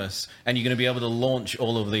Animus, and you're going to be able to launch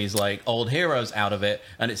all of these like old heroes out of it,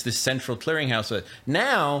 and it's this central clearinghouse.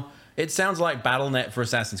 Now it sounds like BattleNet for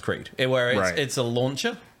Assassin's Creed, where it's a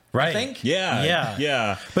launcher. Right. I think.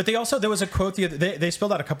 Yeah. But there was a quote they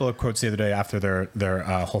spilled out a couple of quotes the other day after their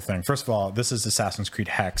whole thing. First of all, this is Assassin's Creed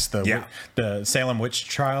Hex, the Salem Witch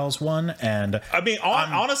Trials one, and I mean,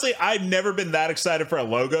 honestly, I've never been that excited for a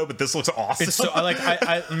logo, but this looks awesome. It's so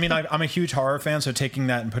I'm a huge horror fan, so taking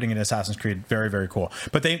that and putting it in Assassin's Creed, very, very cool.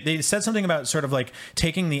 But they said something about sort of like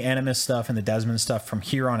taking the Animus stuff and the Desmond stuff from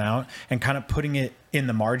here on out and kind of putting it in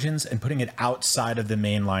the margins and putting it outside of the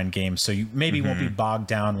mainline game, so you maybe won't be bogged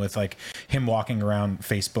down with like him walking around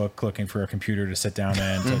Facebook looking for a computer to sit down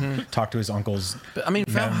and to talk to his uncle's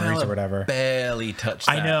memories or whatever. Barely touched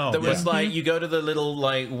that. I know. There was like, you go to the little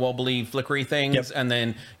like wobbly flickery things, and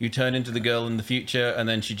then you turn into the girl in the future, and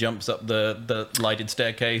then she jumps up the lighted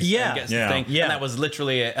staircase and gets the thing. And that was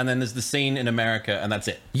literally it. And then there's the scene in America, and that's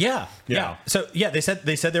it. Yeah. So they said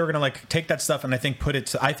they were gonna like take that stuff and I think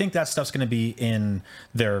I think that stuff's gonna be in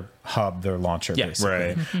their hub, their launcher,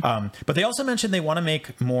 basically. Right. But they also mentioned they want to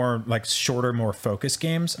make more like shorter, more focused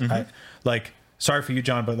games. Sorry for you,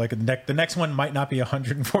 John, but like the next one might not be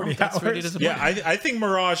 140 hours. Really disappointing. I think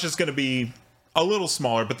Mirage is going to be a little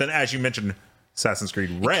smaller, but then as you mentioned, Assassin's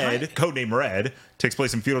Creed Red, codename Red, takes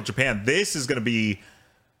place in feudal Japan. This is going to be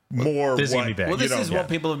more. This is gonna be big. Well, this is what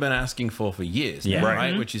people have been asking for years, now,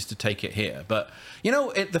 right? Which is to take it here. But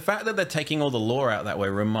the fact that they're taking all the lore out that way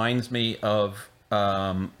reminds me of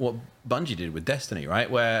what Bungie did with Destiny,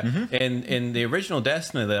 right? Where in the original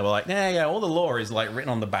Destiny, they were like, all the lore is like written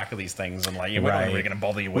on the back of these things, and like, we're not really going to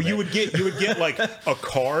bother you with it. You would get like a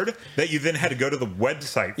card that you then had to go to the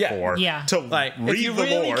website for to like, read if you the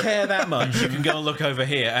really lore. care that much, you can go and look over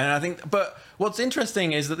here. And I think, but what's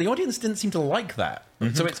interesting is that the audience didn't seem to like that.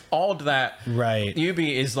 So it's odd that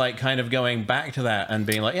Ubi is like kind of going back to that and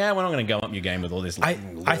being like, we're not going to go up your game with all this lore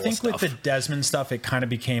I think stuff. with the Desmond stuff, it kind of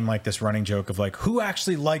became like this running joke of like, who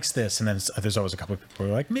actually likes this? And then there's always a couple of people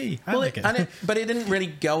who are like, me, I like it. But it didn't really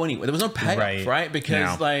go anywhere. There was no payoff, right?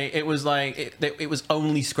 Because it was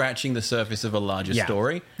only scratching the surface of a larger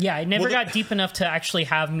story. Yeah, it never got deep enough to actually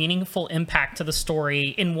have meaningful impact to the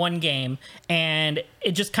story in one game, and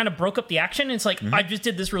it just kind of broke up the action. It's like, I just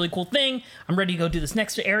did this really cool thing. I'm ready to go do this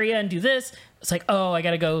next area and do this. It's like, oh, I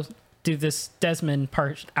got to go do this Desmond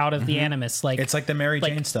part out of the Animus. Like, it's like the Mary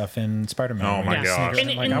Jane stuff in Spider-Man. Oh my gosh!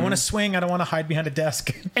 I want to swing. I don't want to hide behind a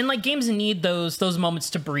desk. And like, games need those moments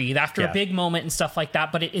to breathe after a big moment and stuff like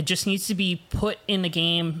that. But it just needs to be put in the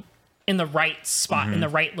game in the right spot, in the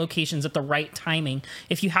right locations at the right timing.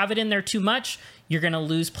 If you have it in there too much, you're going to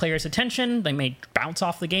lose players' attention. They may bounce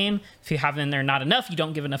off the game. If you have it in there not enough, you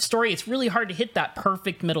don't give enough story. It's really hard to hit that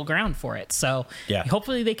perfect middle ground for it. So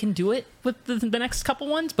hopefully they can do it with the next couple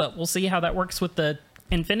ones, but we'll see how that works with the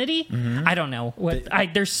Infinity. I don't know.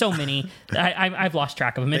 There's so many. I've lost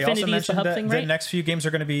track of them. Infinity is the hub thing, right? The next few games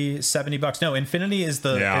are going to be $70. No, Infinity is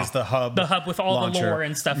the hub. The hub with all launcher. the lore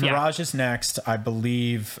and stuff. Mirage is next. I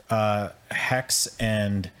believe Hex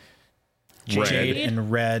and Jade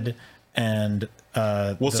and Red and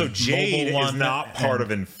so Jade is not part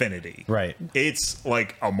of Infinity, right? It's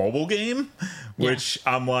like a mobile game, which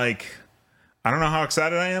I'm like, I don't know how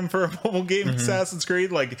excited I am for a mobile game, Assassin's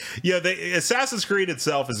Creed. Like, the Assassin's Creed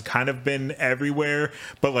itself has kind of been everywhere,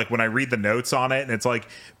 but like when I read the notes on it, and it's like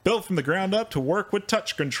built from the ground up to work with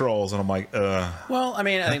touch controls, and I'm like, Well, I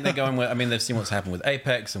mean, I think they're going with. I mean, they've seen what's happened with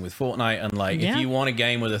Apex and with Fortnite, and like, if you want a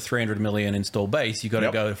game with a 300 million install base, you got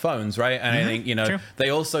to go to phones, right? And I think they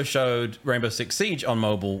also showed Rainbow Six Siege on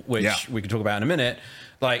mobile, which we can talk about in a minute.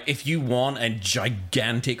 Like, if you want a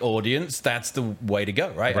gigantic audience, that's the way to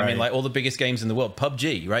go, right? I mean, like all the biggest games in the world,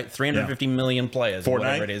 PUBG, right? 350 million players, or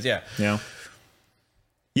whatever it is, yeah.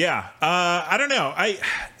 Yeah, I don't know.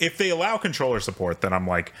 If they allow controller support, then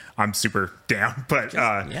I'm super down. But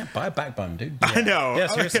buy a Backbone, dude. I know. Yeah,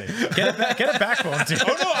 seriously. Get a Backbone, dude. Oh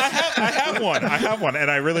no, I have one, and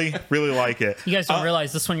I really, really like it. You guys don't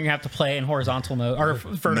realize this one you're gonna have to play in horizontal mode or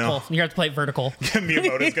vertical. No. You have to play it vertical.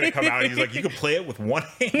 Miyamoto's gonna come out and he's like, you can play it with one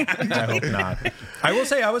hand. I hope not. I will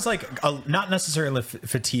say I was not necessarily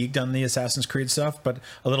fatigued on the Assassin's Creed stuff, but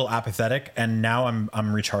a little apathetic, and now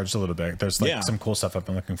I'm recharged a little bit. There's some cool stuff I've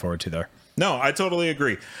been looking forward to there. No, I totally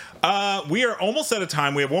agree. We are almost out of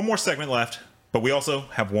time. We have one more segment left, but we also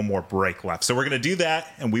have one more break left. So we're going to do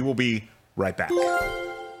that, and we will be right back.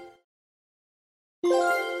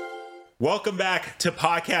 Welcome back to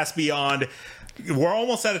Podcast Beyond. We're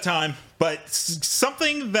almost out of time, but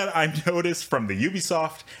something that I've noticed from the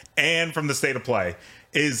Ubisoft and from the State of Play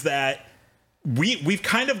is that we've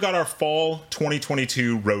kind of got our fall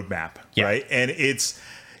 2022 roadmap, right? And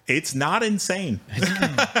it's not insane.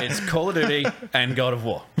 It's Call of Duty and God of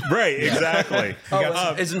War. Right, exactly.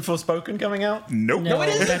 Isn't Forspoken coming out? Nope. No, it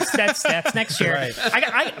isn't. That's next year. Right.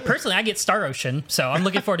 I personally, I get Star Ocean, so I'm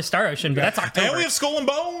looking forward to Star Ocean, but that's October. And we have Skull and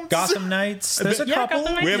Bones. Gotham Knights. There's a couple.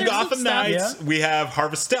 Gotham Knights. We have There's Gotham some stuff. Knights. Yeah. We have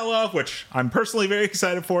Harvestella, which I'm personally very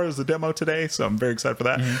excited for. It was a demo today, so I'm very excited for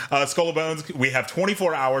that. Skull and Bones. We have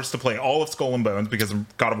 24 hours to play all of Skull and Bones because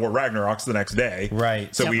God of War Ragnarok's the next day.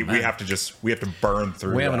 Right. So Yep. we have to burn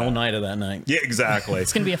through. We have an that. all-nighter that night. Yeah, exactly.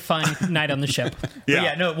 It's gonna be a fun night on the ship.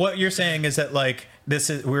 Yeah. No, what you're saying is that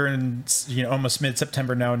we're in almost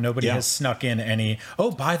mid-September now. Nobody has snuck in any. Oh,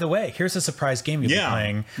 by the way, here's a surprise game you'll be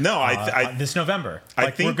playing. No, I this November. I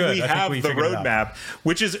think we're good. we I have think the figured it out. roadmap,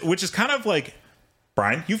 which is kind of like,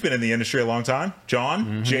 Brian, you've been in the industry a long time.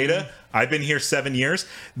 John, Jada, I've been here 7 years.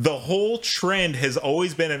 The whole trend has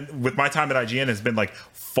always been, with my time at IGN, has been like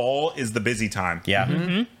fall is the busy time. Yeah.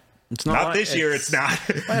 Mm-hmm. It's Not this year. It's not.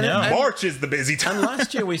 March is the busy time. And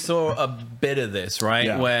last year we saw a bit of this, right?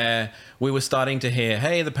 Yeah. Where we were starting to hear,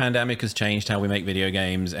 hey, the pandemic has changed how we make video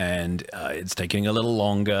games and it's taking a little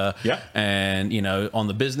longer. Yeah. And, on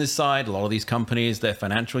the business side, a lot of these companies, their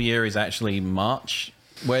financial year is actually March,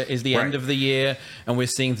 where is the end of the year, and we're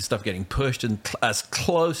seeing the stuff getting pushed and as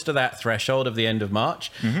close to that threshold of the end of March.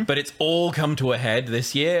 But it's all come to a head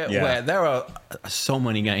this year, where there are so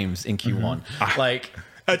many games in Q1.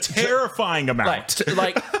 A terrifying amount.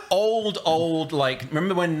 Like old,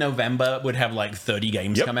 remember when November would have 30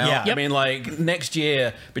 games come out? Yeah. I mean, next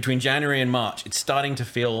year, between January and March, it's starting to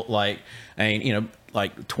feel like,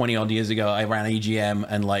 20 odd years ago, I ran EGM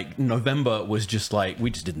and November was just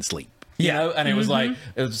we just didn't sleep. And it was it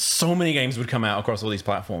was so many games would come out across all these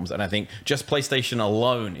platforms, and I think just PlayStation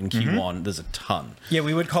alone in Q1 there's a ton. Yeah,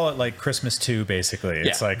 we would call it Christmas 2, basically.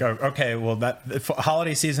 It's okay, well, that the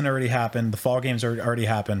holiday season already happened, the fall games already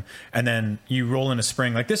happened, and then you roll into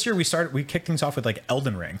spring. This year we kicked things off with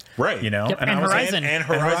Elden Ring, Right? Yep, and I was Horizon. And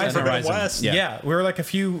Horizon Forbidden West. Yeah. We were a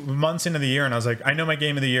few months into the year, and I was I know my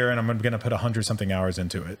game of the year, and I'm going to put 100-something hours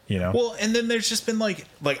into it. Well, and then there's just been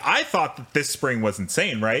I thought that this spring was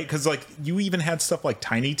insane, right? Because you even had stuff like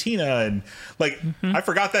Tiny Tina, and I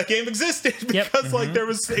forgot that game existed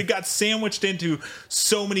because it got sandwiched into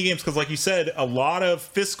so many games. Because like you said, a lot of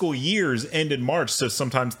fiscal years end in March, so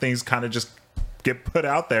sometimes things kind of just get put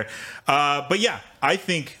out there. But yeah, I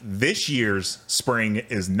think this year's spring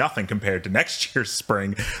is nothing compared to next year's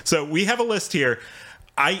spring. So we have a list here.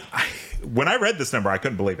 When I read this number, I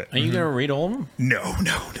couldn't believe it. Are you going to read all of them? No.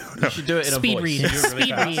 You should do it in Speed a voice. read. You do it really Speed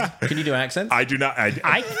fast. read. Can you do accents? I do not.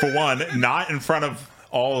 I for one, not in front of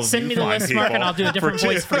all of Send you me the fine list, Mark, people. and I'll do a different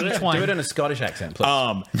voice for each one. Do it in a Scottish accent,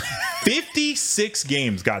 please. 56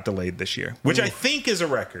 games got delayed this year, which I think is a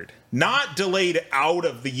record. Not delayed out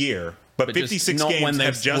of the year, but 56 not games when they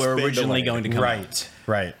have just were been originally delayed. going to come out.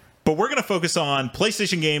 Right. But we're going to focus on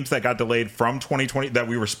PlayStation games that got delayed from 2020 that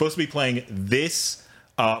we were supposed to be playing this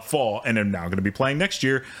fall and are now going to be playing next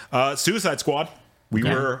year. Suicide Squad. We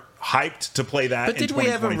were hyped to play that. But in did we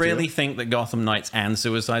ever 2022. really think that Gotham Knights and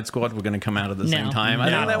Suicide Squad were going to come out at the same time? I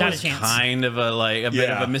think that not a was chance. kind of a bit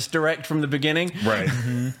of a misdirect from the beginning. Right.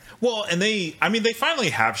 Well, and they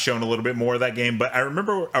finally have shown a little bit more of that game, but I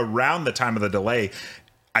remember around the time of the delay,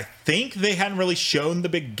 I think they hadn't really shown the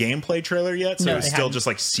big gameplay trailer yet, so No, it was they still hadn't. just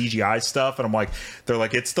CGI stuff, and they're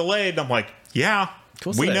like, it's delayed, and I'm like, yeah,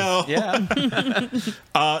 we know. Yeah.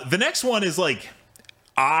 The next one is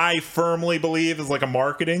I firmly believe is a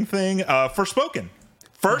marketing thing. Forspoken.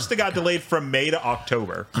 First, it got delayed from May to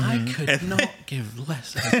October. I could not give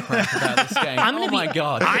less of a crap about this game. My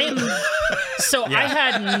God. I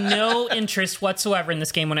had no interest whatsoever in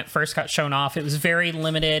this game when it first got shown off. It was very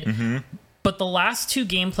limited. But the last 2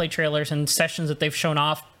 gameplay trailers and sessions that they've shown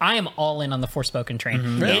off, I am all in on the Forspoken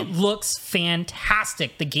train. It looks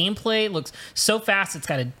fantastic. The gameplay looks so fast. It's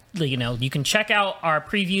got a, you can check out our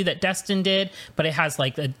preview that Destin did, but it has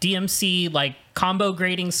like a DMC like combo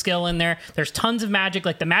grading skill in there. There's tons of magic.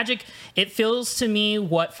 Like the magic, it feels to me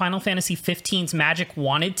what Final Fantasy 15's magic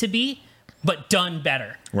wanted to be, but done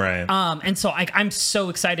better. Right. And so I'm so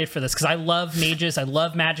excited for this because I love mages. I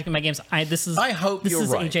love magic in my games. I hope this you're is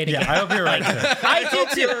right. AJ to I hope you're right. I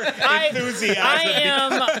do too.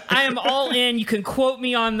 I am all in. You can quote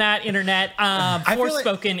me on that, internet.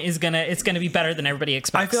 Forspoken is gonna be better than everybody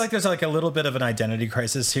expects. I feel like there's like a little bit of an identity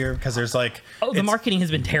crisis here because there's like the marketing has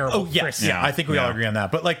been terrible. Oh yes, yeah. I think we all agree on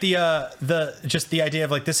that. But like the just the idea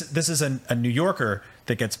of like this is a New Yorker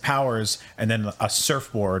that gets powers and then a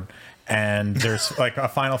surfboard. And there's like a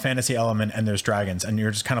Final Fantasy element and there's dragons. And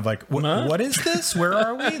you're just kind of like, what is this? Where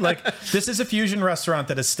are we? Like, this is a fusion restaurant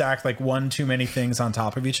that is stacked like one too many things on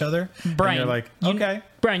top of each other. Brian, and you're like, okay.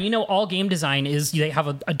 Brian, all game design is they have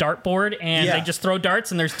a dartboard and they just throw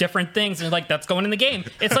darts and there's different things. And like, that's going in the game.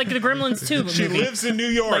 It's like the Gremlins 2 movie. She lives in New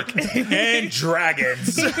York and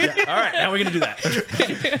dragons. All right, how are we going to do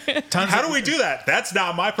that? How do we do that? That's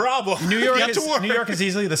not my problem. New York is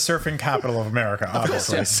easily the surfing capital of America,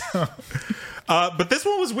 obviously. So. But this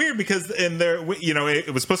one was weird because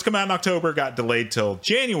it was supposed to come out in October, got delayed till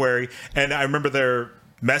January, and I remember their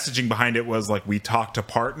messaging behind it was like, we talked to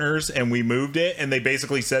partners and we moved it, and they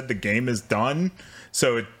basically said the game is done.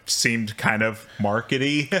 So it seemed kind of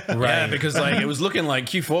markety. Right. Yeah, because like it was looking like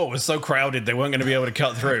Q4 was so crowded they weren't going to be able to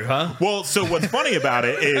cut through, huh? Well, so what's funny about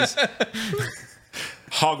it is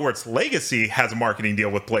Hogwarts Legacy has a marketing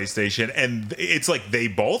deal with PlayStation, and it's like they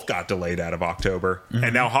both got delayed out of October,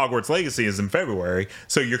 and now Hogwarts Legacy is in February.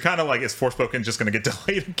 So you're kind of like, is Forspoken just going to get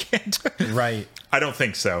delayed again? Right. I don't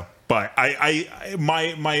think so. But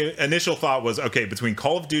my initial thought was, okay, between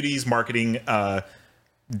Call of Duty's marketing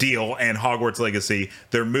deal and Hogwarts Legacy,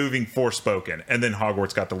 they're moving Forspoken, and then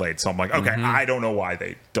Hogwarts got delayed. So I'm like, okay, I don't know why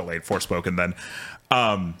they delayed Forspoken then.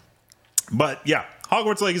 But yeah,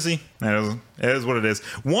 Hogwarts Legacy, it is what it is.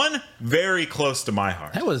 One very close to my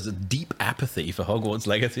heart. That was a deep apathy for Hogwarts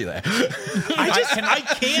Legacy there. I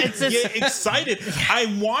can't get excited.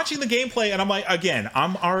 I'm watching the gameplay and I'm like, again,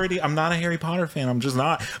 I'm not a Harry Potter fan. I'm just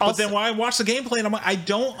not. But then when I watch the gameplay and I'm like, I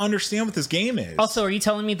don't understand what this game is. Also, are you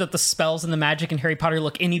telling me that the spells and the magic in Harry Potter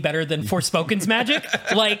look any better than Forspoken's magic?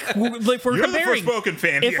 Like if we're You're comparing, the Forspoken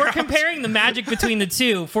fan. If we're comparing the magic between the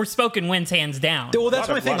two, Forspoken wins hands down. Well, that's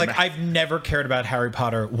my thing. Like, I've never cared about Harry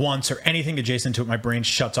Potter once or anything adjacent to it. My brain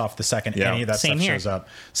shuts off the second any of that stuff shows up.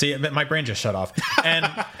 See, my brain just shut off. And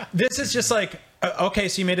this is just like, okay,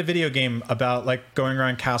 so you made a video game about like going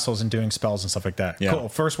around castles and doing spells and stuff like that. Yeah. Cool.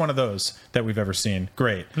 First one of those that we've ever seen.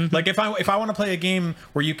 Great. Like if I want to play a game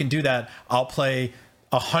where you can do that, I'll play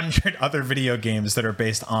 100 other video games that are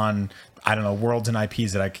based on, I don't know, worlds and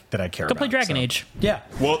IPs that I care about. Go play Dragon Age. Yeah.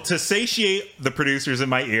 Well, to satiate the producers in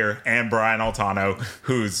my ear and Brian Altano,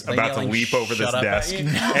 who's about to leap over this desk.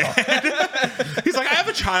 He's like, I have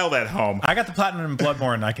a child at home. I got the platinum in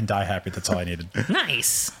Bloodborne and I can die happy. That's all I needed.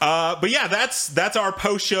 Nice. But yeah, that's our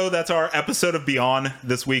post show. That's our episode of Beyond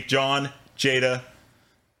this week. John, Jada.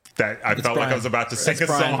 That I felt like I was about to sing a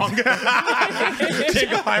song.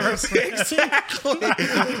 Exactly.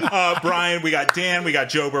 Brian, we got Dan, we got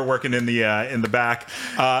Jober working in the back.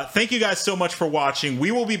 Thank you guys so much for watching.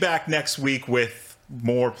 We will be back next week with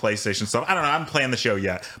more PlayStation stuff. I don't know. I haven't planned the show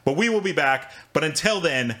yet, but we will be back. But until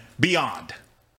then, Beyond.